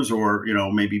designers or,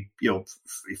 maybe,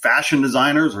 fashion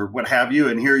designers or what have you.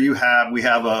 And here we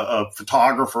have a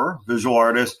photographer, visual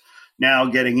artist now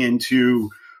getting into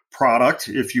product,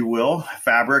 if you will,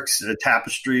 fabrics,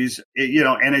 tapestries,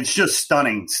 and it's just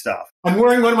stunning stuff. I'm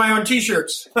wearing one of my own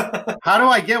t-shirts. How do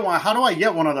I get one? How do I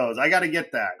get one of those? I got to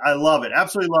get that. I love it.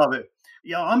 Absolutely love it.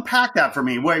 Unpack that for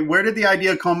me. Where did the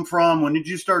idea come from? When did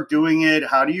you start doing it?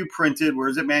 How do you print it? Where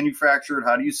is it manufactured?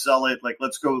 How do you sell it? Like,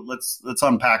 let's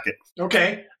unpack it.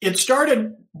 Okay. It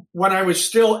started when I was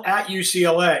still at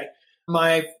UCLA.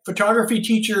 My photography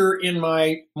teacher in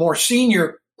my more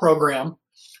senior program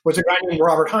was a guy named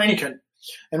Robert Heineken.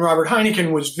 And Robert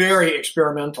Heineken was very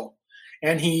experimental.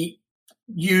 And he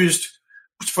used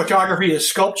photography as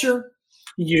sculpture.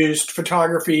 He used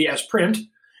photography as print.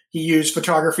 He used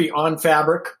photography on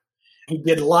fabric. He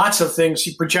did lots of things.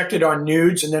 He projected on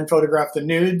nudes and then photographed the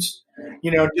nudes.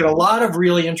 Did a lot of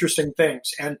really interesting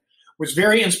things and was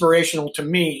very inspirational to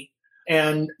me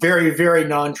and very, very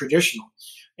non-traditional.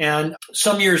 And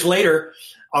some years later,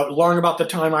 long about the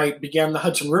time I began the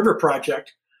Hudson River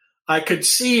Project, I could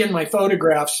see in my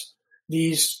photographs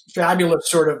these fabulous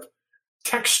sort of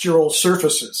textural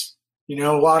surfaces, a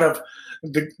lot of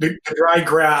the dry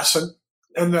grass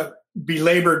and the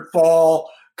belabored fall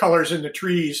colors in the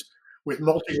trees with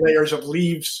multi-layers of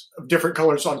leaves of different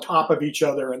colors on top of each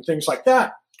other and things like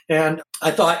that. And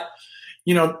I thought,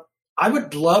 I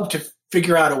would love to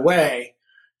figure out a way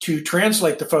to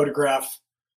translate the photograph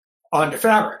onto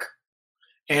fabric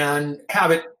and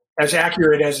have it as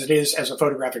accurate as it is as a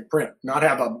photographic print, not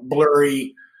have a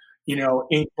blurry,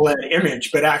 ink blend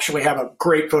image, but actually have a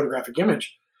great photographic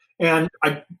image. And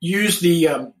I used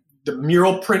the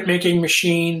mural printmaking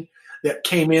machine that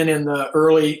came in the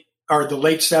the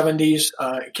late 70s.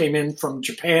 It came in from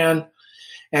Japan,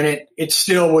 and it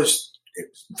still was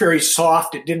very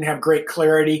soft. It didn't have great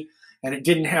clarity, and it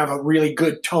didn't have a really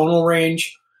good tonal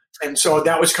range. And so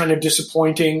that was kind of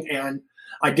disappointing. And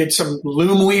I did some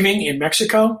loom weaving in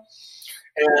Mexico,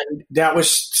 and that was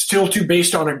still too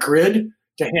based on a grid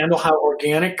to handle how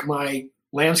organic my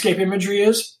landscape imagery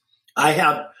is. I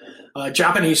have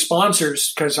Japanese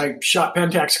sponsors because I shot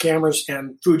Pentax cameras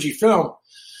and Fuji film,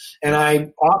 and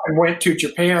I often went to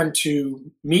Japan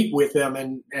to meet with them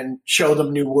and show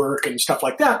them new work and stuff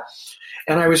like that.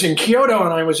 And I was in Kyoto,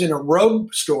 and I was in a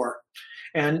robe store,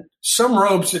 and some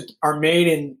robes that are made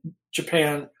in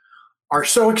Japan are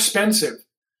so expensive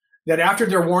that after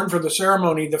they're worn for the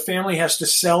ceremony, the family has to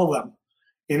sell them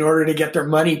in order to get their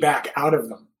money back out of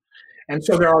them. And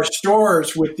so there are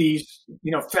stores with these,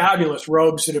 fabulous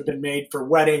robes that have been made for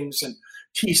weddings and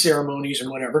tea ceremonies and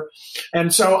whatever.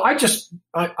 And so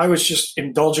I was just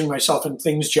indulging myself in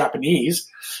things Japanese.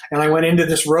 And I went into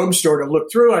this robe store to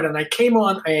look through it. And I came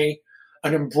on an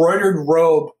embroidered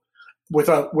robe with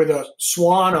a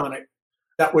swan on it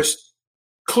that was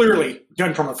clearly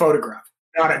done from a photograph,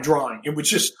 not a drawing. It was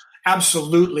just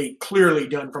absolutely clearly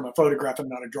done from a photograph and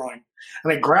not a drawing.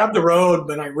 And I grabbed the robe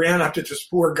and I ran up to this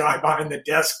poor guy behind the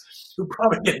desk who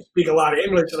probably didn't speak a lot of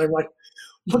English. And I'm like,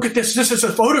 look at this. This is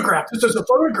a photograph. This is a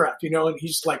photograph, And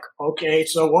he's like, okay,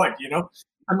 so what,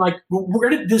 I'm like, well,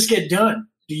 where did this get done?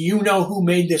 Do you know who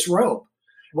made this robe?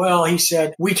 Well, he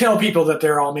said, we tell people that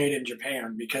they're all made in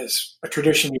Japan because a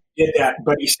tradition did that.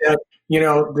 But he said,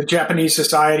 the Japanese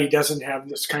society doesn't have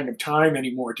this kind of time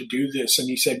anymore to do this. And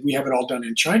he said, we have it all done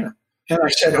in China. And I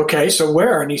said, okay, so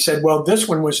where? And he said, well, this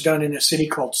one was done in a city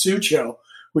called Suzhou,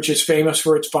 which is famous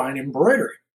for its fine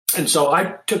embroidery. And so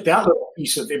I took that little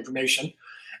piece of information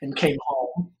and came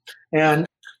home. And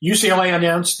UCLA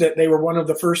announced that they were one of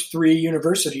the first 3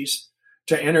 universities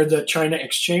to enter the China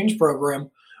exchange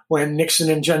program when Nixon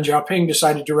and Deng Xiaoping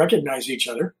decided to recognize each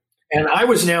other. And I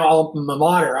was now alma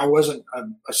mater. I wasn't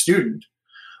a student,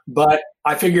 but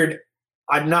I figured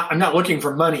I'm not looking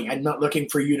for money. I'm not looking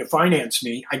for you to finance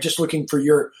me. I'm just looking for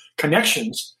your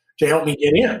connections to help me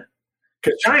get in.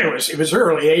 Because it was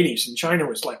early 80s, and China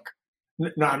was like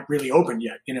not really open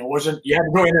yet. You know, you had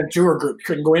to go in a tour group. You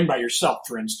couldn't go in by yourself,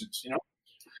 for instance, you know.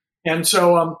 And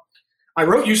so I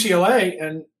wrote UCLA,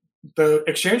 and the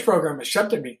exchange program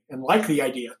accepted me and liked the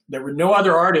idea. There were no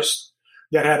other artists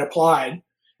that had applied,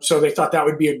 so they thought that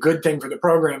would be a good thing for the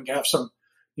program to have some,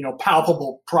 you know,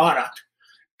 palpable product.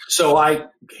 So I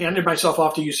handed myself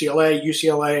off to UCLA.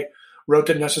 UCLA wrote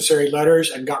the necessary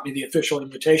letters and got me the official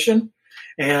invitation.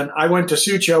 And I went to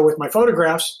Suzhou with my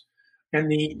photographs and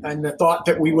the thought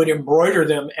that we would embroider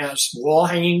them as wall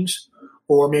hangings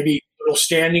or maybe little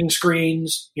standing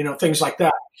screens, you know, things like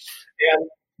that. And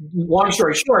long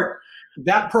story short,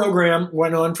 that program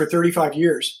went on for 35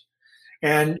 years.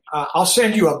 And I'll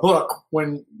send you a book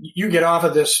when you get off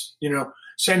of this, you know,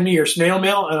 send me your snail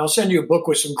mail and I'll send you a book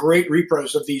with some great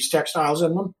repros of these textiles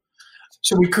in them.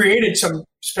 So we created some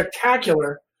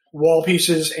spectacular wall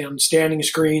pieces and standing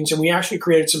screens. And we actually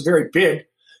created some very big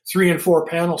 3 and 4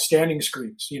 panel standing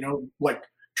screens, you know, like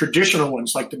traditional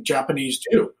ones like the Japanese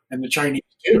do and the Chinese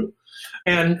do.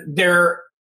 And their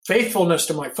faithfulness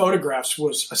to my photographs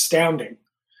was astounding.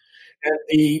 And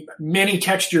the many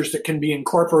textures that can be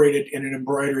incorporated in an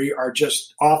embroidery are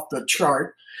just off the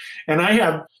chart. And I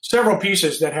have several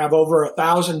pieces that have over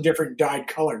 1,000 different dyed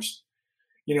colors.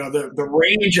 You know,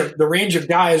 the range of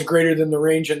dye is greater than the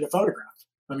range in the photograph.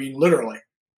 I mean, literally.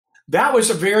 That was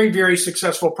a very, very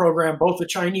successful program. Both the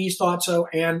Chinese thought so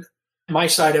and my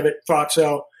side of it thought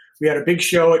so. We had a big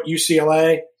show at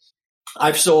UCLA.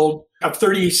 I've sold, of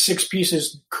 36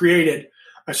 pieces created,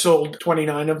 I sold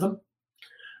 29 of them.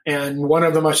 And one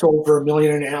of them I sold for $1.5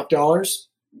 million,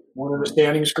 one of the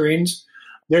standing screens.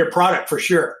 They're a product for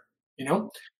sure, you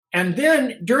know. And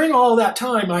then during all that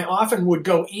time, I often would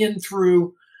go in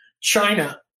through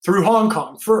China, through Hong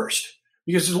Kong first,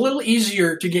 because it's a little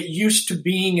easier to get used to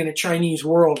being in a Chinese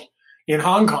world in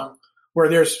Hong Kong, where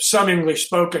there's some English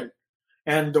spoken,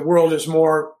 and the world is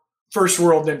more first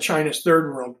world than China's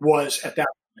third world was at that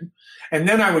point. And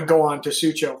then I would go on to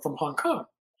Suzhou from Hong Kong.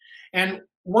 And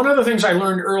one of the things I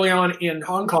learned early on in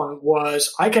Hong Kong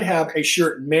was I could have a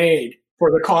shirt made for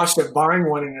the cost of buying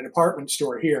one in a department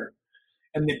store here.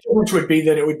 And the difference would be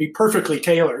that it would be perfectly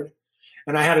tailored.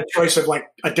 And I had a choice of like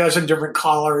a dozen different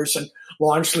collars and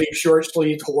long sleeve, short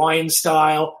sleeve, Hawaiian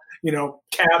style, you know,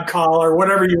 tab collar,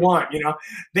 whatever you want, you know.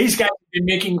 These guys have been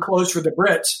making clothes for the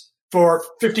Brits for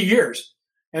 50 years.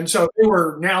 And so they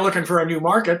were now looking for a new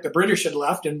market. The British had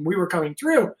left and we were coming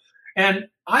through. And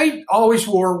I always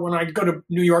wore, when I'd go to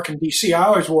New York and DC, I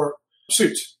always wore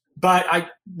suits. But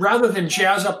rather than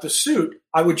jazz up the suit,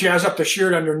 I would jazz up the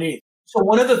shirt underneath. So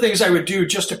one of the things I would do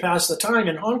just to pass the time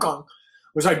in Hong Kong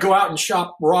was I'd go out and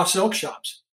shop raw silk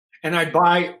shops. And I'd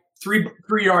buy three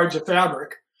yards of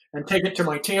fabric and take it to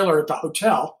my tailor at the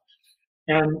hotel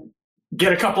and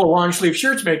get a couple of long sleeve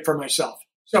shirts made for myself.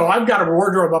 So I've got a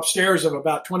wardrobe upstairs of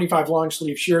about 25 long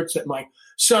sleeve shirts that my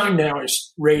son now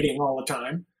is raiding all the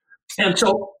time. And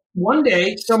so one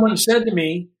day someone said to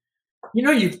me, you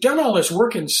know, you've done all this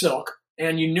work in silk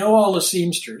and you know all the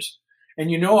seamsters and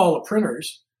you know all the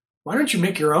printers. Why don't you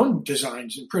make your own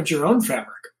designs and print your own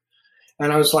fabric?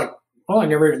 And I was like, well, I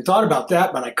never even thought about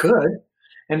that, but I could.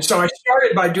 And so I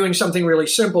started by doing something really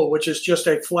simple, which is just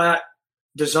a flat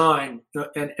design,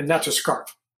 and that's a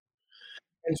scarf.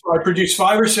 And so I produced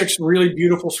 5 or 6 really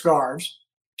beautiful scarves,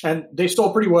 and they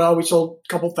sold pretty well. We sold a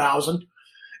couple thousand.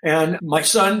 And my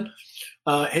son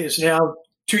is now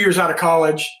 2 years out of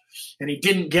college, and he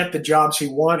didn't get the jobs he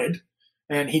wanted,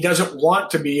 and he doesn't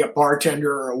want to be a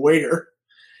bartender or a waiter.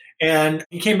 And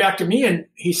he came back to me and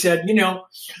he said, you know,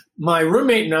 my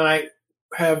roommate and I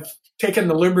have taken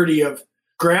the liberty of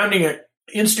grounding an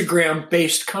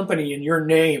Instagram-based company in your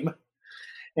name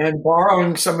and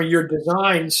borrowing some of your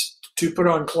designs to put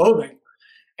on clothing.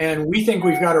 And we think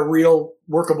we've got a real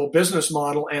workable business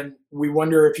model, and we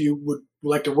wonder if you would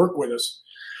like to work with us.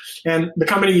 And the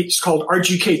company is called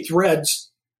RGK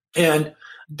Threads, and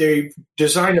they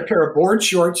designed a pair of board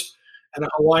shorts and a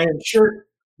Hawaiian shirt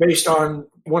based on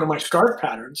one of my scarf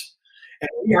patterns. And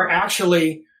we are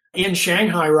actually in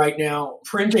Shanghai right now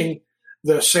printing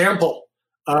the sample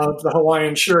of the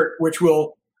Hawaiian shirt, which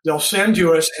they'll send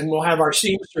to us, and we'll have our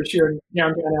seamsters here in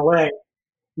downtown LA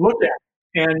look at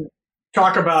and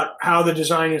talk about how the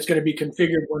design is going to be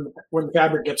configured when the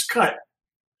fabric gets cut.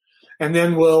 And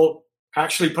then we'll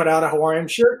actually put out a Hawaiian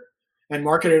shirt and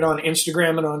market it on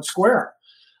Instagram and on Square.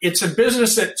 It's a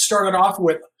business that started off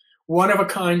with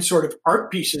one-of-a-kind sort of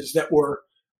art pieces that were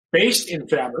based in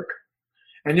fabric.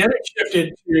 And then it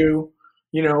shifted to,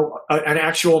 you know, an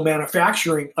actual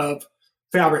manufacturing of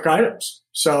fabric items.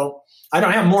 So I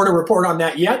don't have more to report on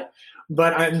that yet,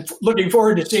 but I'm looking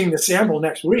forward to seeing the sample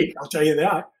next week. I'll tell you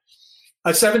that.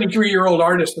 A 73-year-old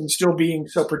artist and still being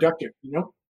so productive,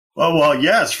 Well,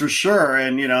 yes, for sure.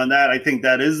 And, and that I think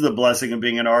that is the blessing of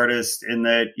being an artist in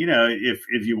that,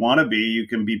 if you want to be, you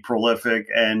can be prolific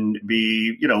and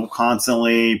be,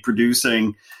 constantly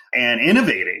producing and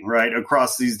innovating, right,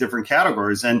 across these different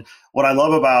categories. And what I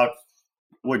love about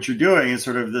what you're doing is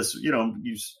sort of this,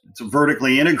 it's a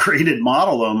vertically integrated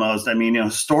model almost. I mean,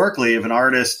 historically, if an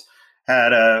artist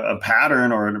had a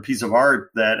pattern or a piece of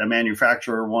art that a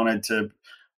manufacturer wanted to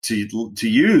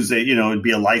use, it'd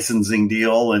be a licensing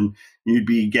deal and you'd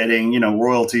be getting,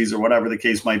 royalties or whatever the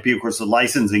case might be. Of course, the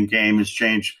licensing game has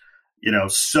changed,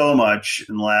 so much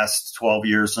in the last 12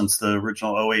 years since the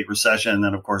original '08 recession. And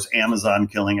then, of course, Amazon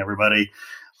killing everybody.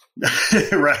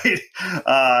 Right.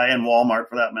 And Walmart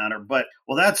for that matter. But,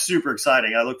 well, that's super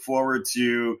exciting. I look forward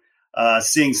to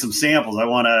seeing some samples. I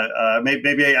want to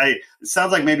it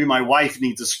sounds like maybe my wife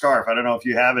needs a scarf. I don't know if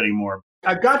you have any more.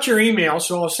 I've got your email,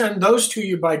 so I'll send those to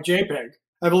you by JPEG.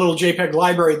 I have a little JPEG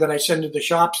library that I send to the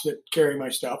shops that carry my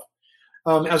stuff.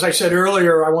 As I said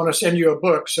earlier, I want to send you a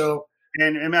book. So,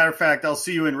 and as a matter of fact, I'll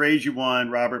see you in Raise You One,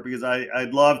 Robert, because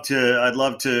I'd love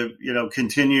to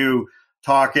continue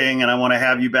talking, and I want to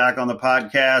have you back on the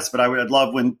podcast. But I'd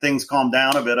love when things calm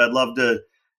down a bit. I'd love to,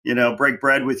 break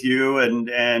bread with you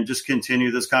and just continue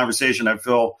this conversation. I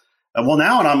feel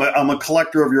now, and I'm a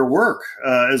collector of your work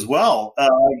as well,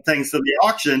 thanks to the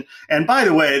auction. And by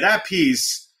the way, that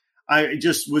piece,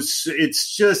 it's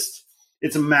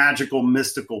a magical,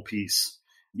 mystical piece.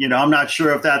 I'm not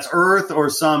sure if that's Earth or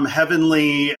some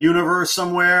heavenly universe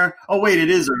somewhere. Oh, wait,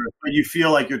 it is Earth, but you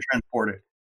feel like you're transported.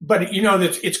 But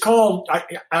it's called.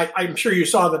 I'm sure you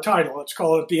saw the title. It's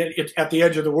called At the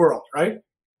Edge of the World, right?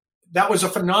 That was a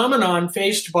phenomenon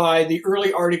faced by the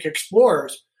early Arctic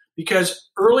explorers because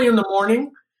early in the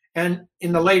morning and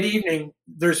in the late evening,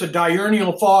 there's a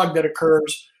diurnal fog that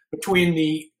occurs between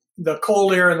the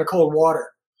cold air and the cold water,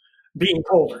 being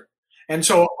colder, and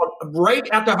so right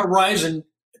at the horizon,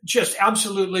 just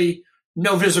absolutely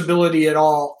no visibility at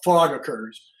all, fog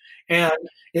occurs, and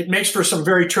it makes for some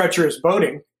very treacherous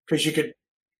boating, because you could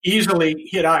easily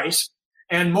hit ice.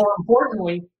 And more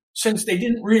importantly, since they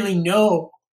didn't really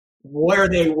know where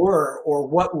they were or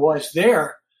what was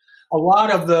there, a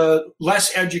lot of the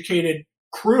less educated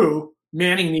crew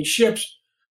manning these ships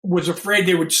was afraid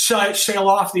they would sail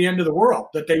off the end of the world,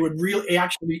 that they would really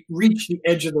actually reach the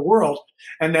edge of the world,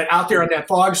 and that out there in that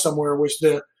fog somewhere was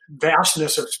the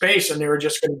vastness of space, and they were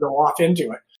just going to go off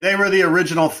into it. They were the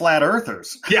original flat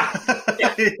earthers. Yeah.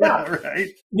 Right.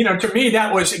 To me,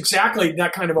 that was exactly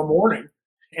that kind of a morning.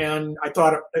 And I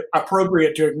thought it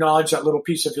appropriate to acknowledge that little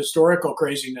piece of historical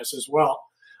craziness as well.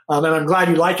 And I'm glad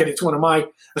you like it. It's one of my,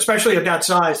 especially at that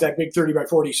size, that big 30 by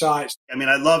 40 size. I mean,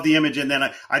 I love the image. And then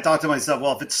I thought to myself,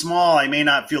 well, if it's small, I may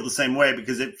not feel the same way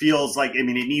because it feels like, it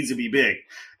needs to be big.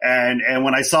 And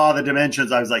when I saw the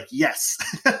dimensions, I was like, yes.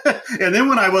 And then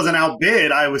when I wasn't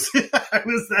outbid, I was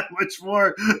that much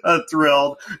more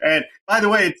thrilled. And by the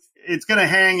way, it's going to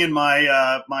hang in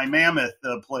my my Mammoth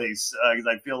place because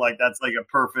I feel like that's like a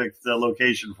perfect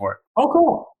location for it. Oh,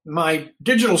 cool. My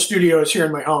digital studio is here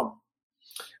in my home.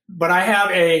 But I have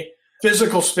a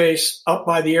physical space up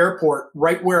by the airport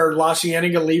right where La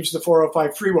Cienega leaves the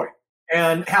 405 freeway.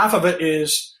 And half of it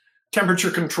is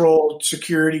temperature controlled,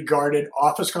 security guarded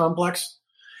office complex.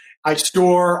 I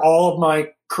store all of my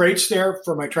crates there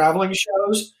for my traveling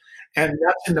shows, and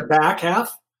that's in the back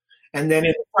half. And then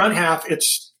in the front half,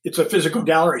 it's a physical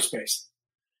gallery space.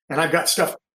 And I've got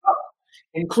stuff up,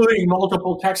 including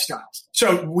multiple textiles.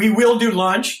 So we will do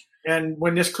lunch. And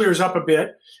when this clears up a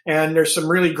bit, and there's some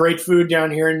really great food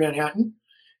down here in Manhattan,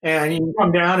 and you can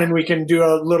come down and we can do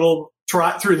a little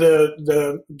trot through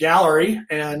the gallery,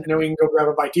 and then we can go grab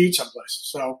a bite to eat someplace.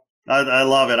 So I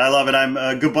love it. I love it. I'm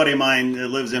a good buddy of mine that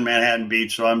lives in Manhattan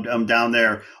Beach, so I'm down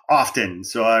there often.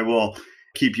 So I will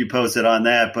keep you posted on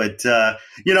that. But,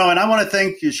 and I want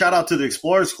to shout out to the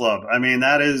Explorers Club. I mean,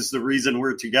 that is the reason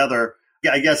we're together.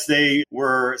 I guess they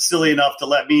were silly enough to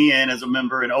let me in as a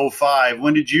member in 2005.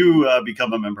 When did you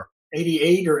become a member?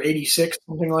 88 or 86,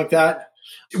 something like that.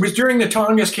 It was during the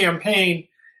Tongass campaign,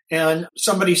 and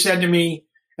somebody said to me,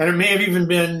 and it may have even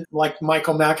been like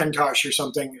Michael McIntosh or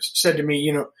something, said to me,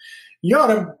 you ought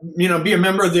to, be a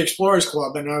member of the Explorers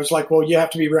Club. And I was like, well, you have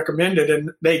to be recommended.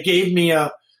 And they gave me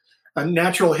a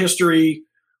natural history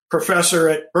professor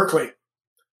at Berkeley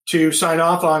to sign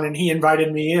off on, and he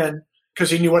invited me in because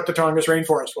he knew what the Tongass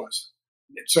Rainforest was.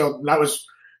 So that was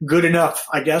good enough,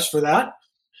 I guess, for that.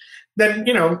 then,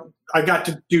 I got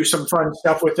to do some fun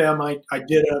stuff with them. I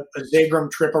did a Zagrum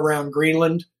trip around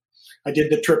Greenland. I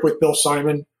did the trip with Bill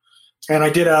Simon. And I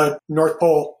did a North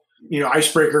Pole,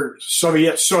 icebreaker,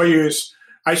 Soviet Soyuz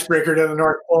icebreaker to the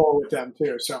North Pole with them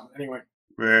too. So anyway.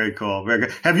 Very cool. Very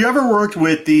good. Have you ever worked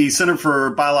with the Center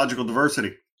for Biological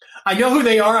Diversity? I know who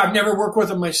they are. I've never worked with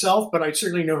them myself, but I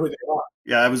certainly know who they are.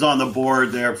 Yeah, I was on the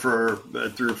board there for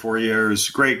 3 or 4 years.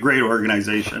 Great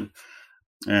organization.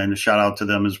 And a shout out to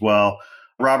them as well.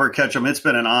 Robert Ketchum, it's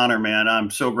been an honor, man.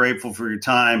 I'm so grateful for your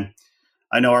time.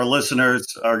 I know our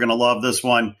listeners are going to love this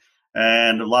one,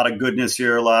 and a lot of goodness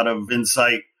here, a lot of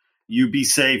insight. You be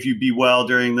safe, you be well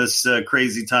during this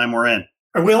crazy time we're in.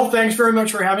 I will. Thanks very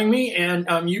much for having me,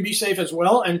 and you be safe as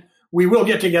well. And we will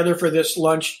get together for this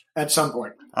lunch at some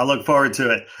point. I look forward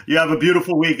to it. You have a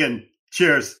beautiful weekend.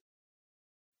 Cheers.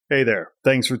 Hey there.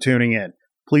 Thanks for tuning in.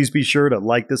 Please be sure to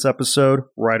like this episode,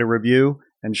 write a review,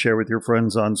 and share with your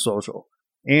friends on social.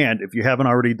 And if you haven't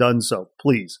already done so,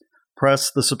 please press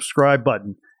the subscribe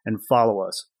button and follow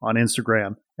us on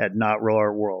Instagram at Not Real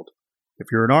Art World. If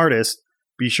you're an artist,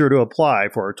 be sure to apply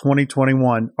for our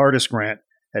 2021 artist grant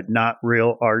at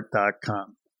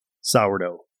notrealart.com.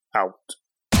 Sourdough out.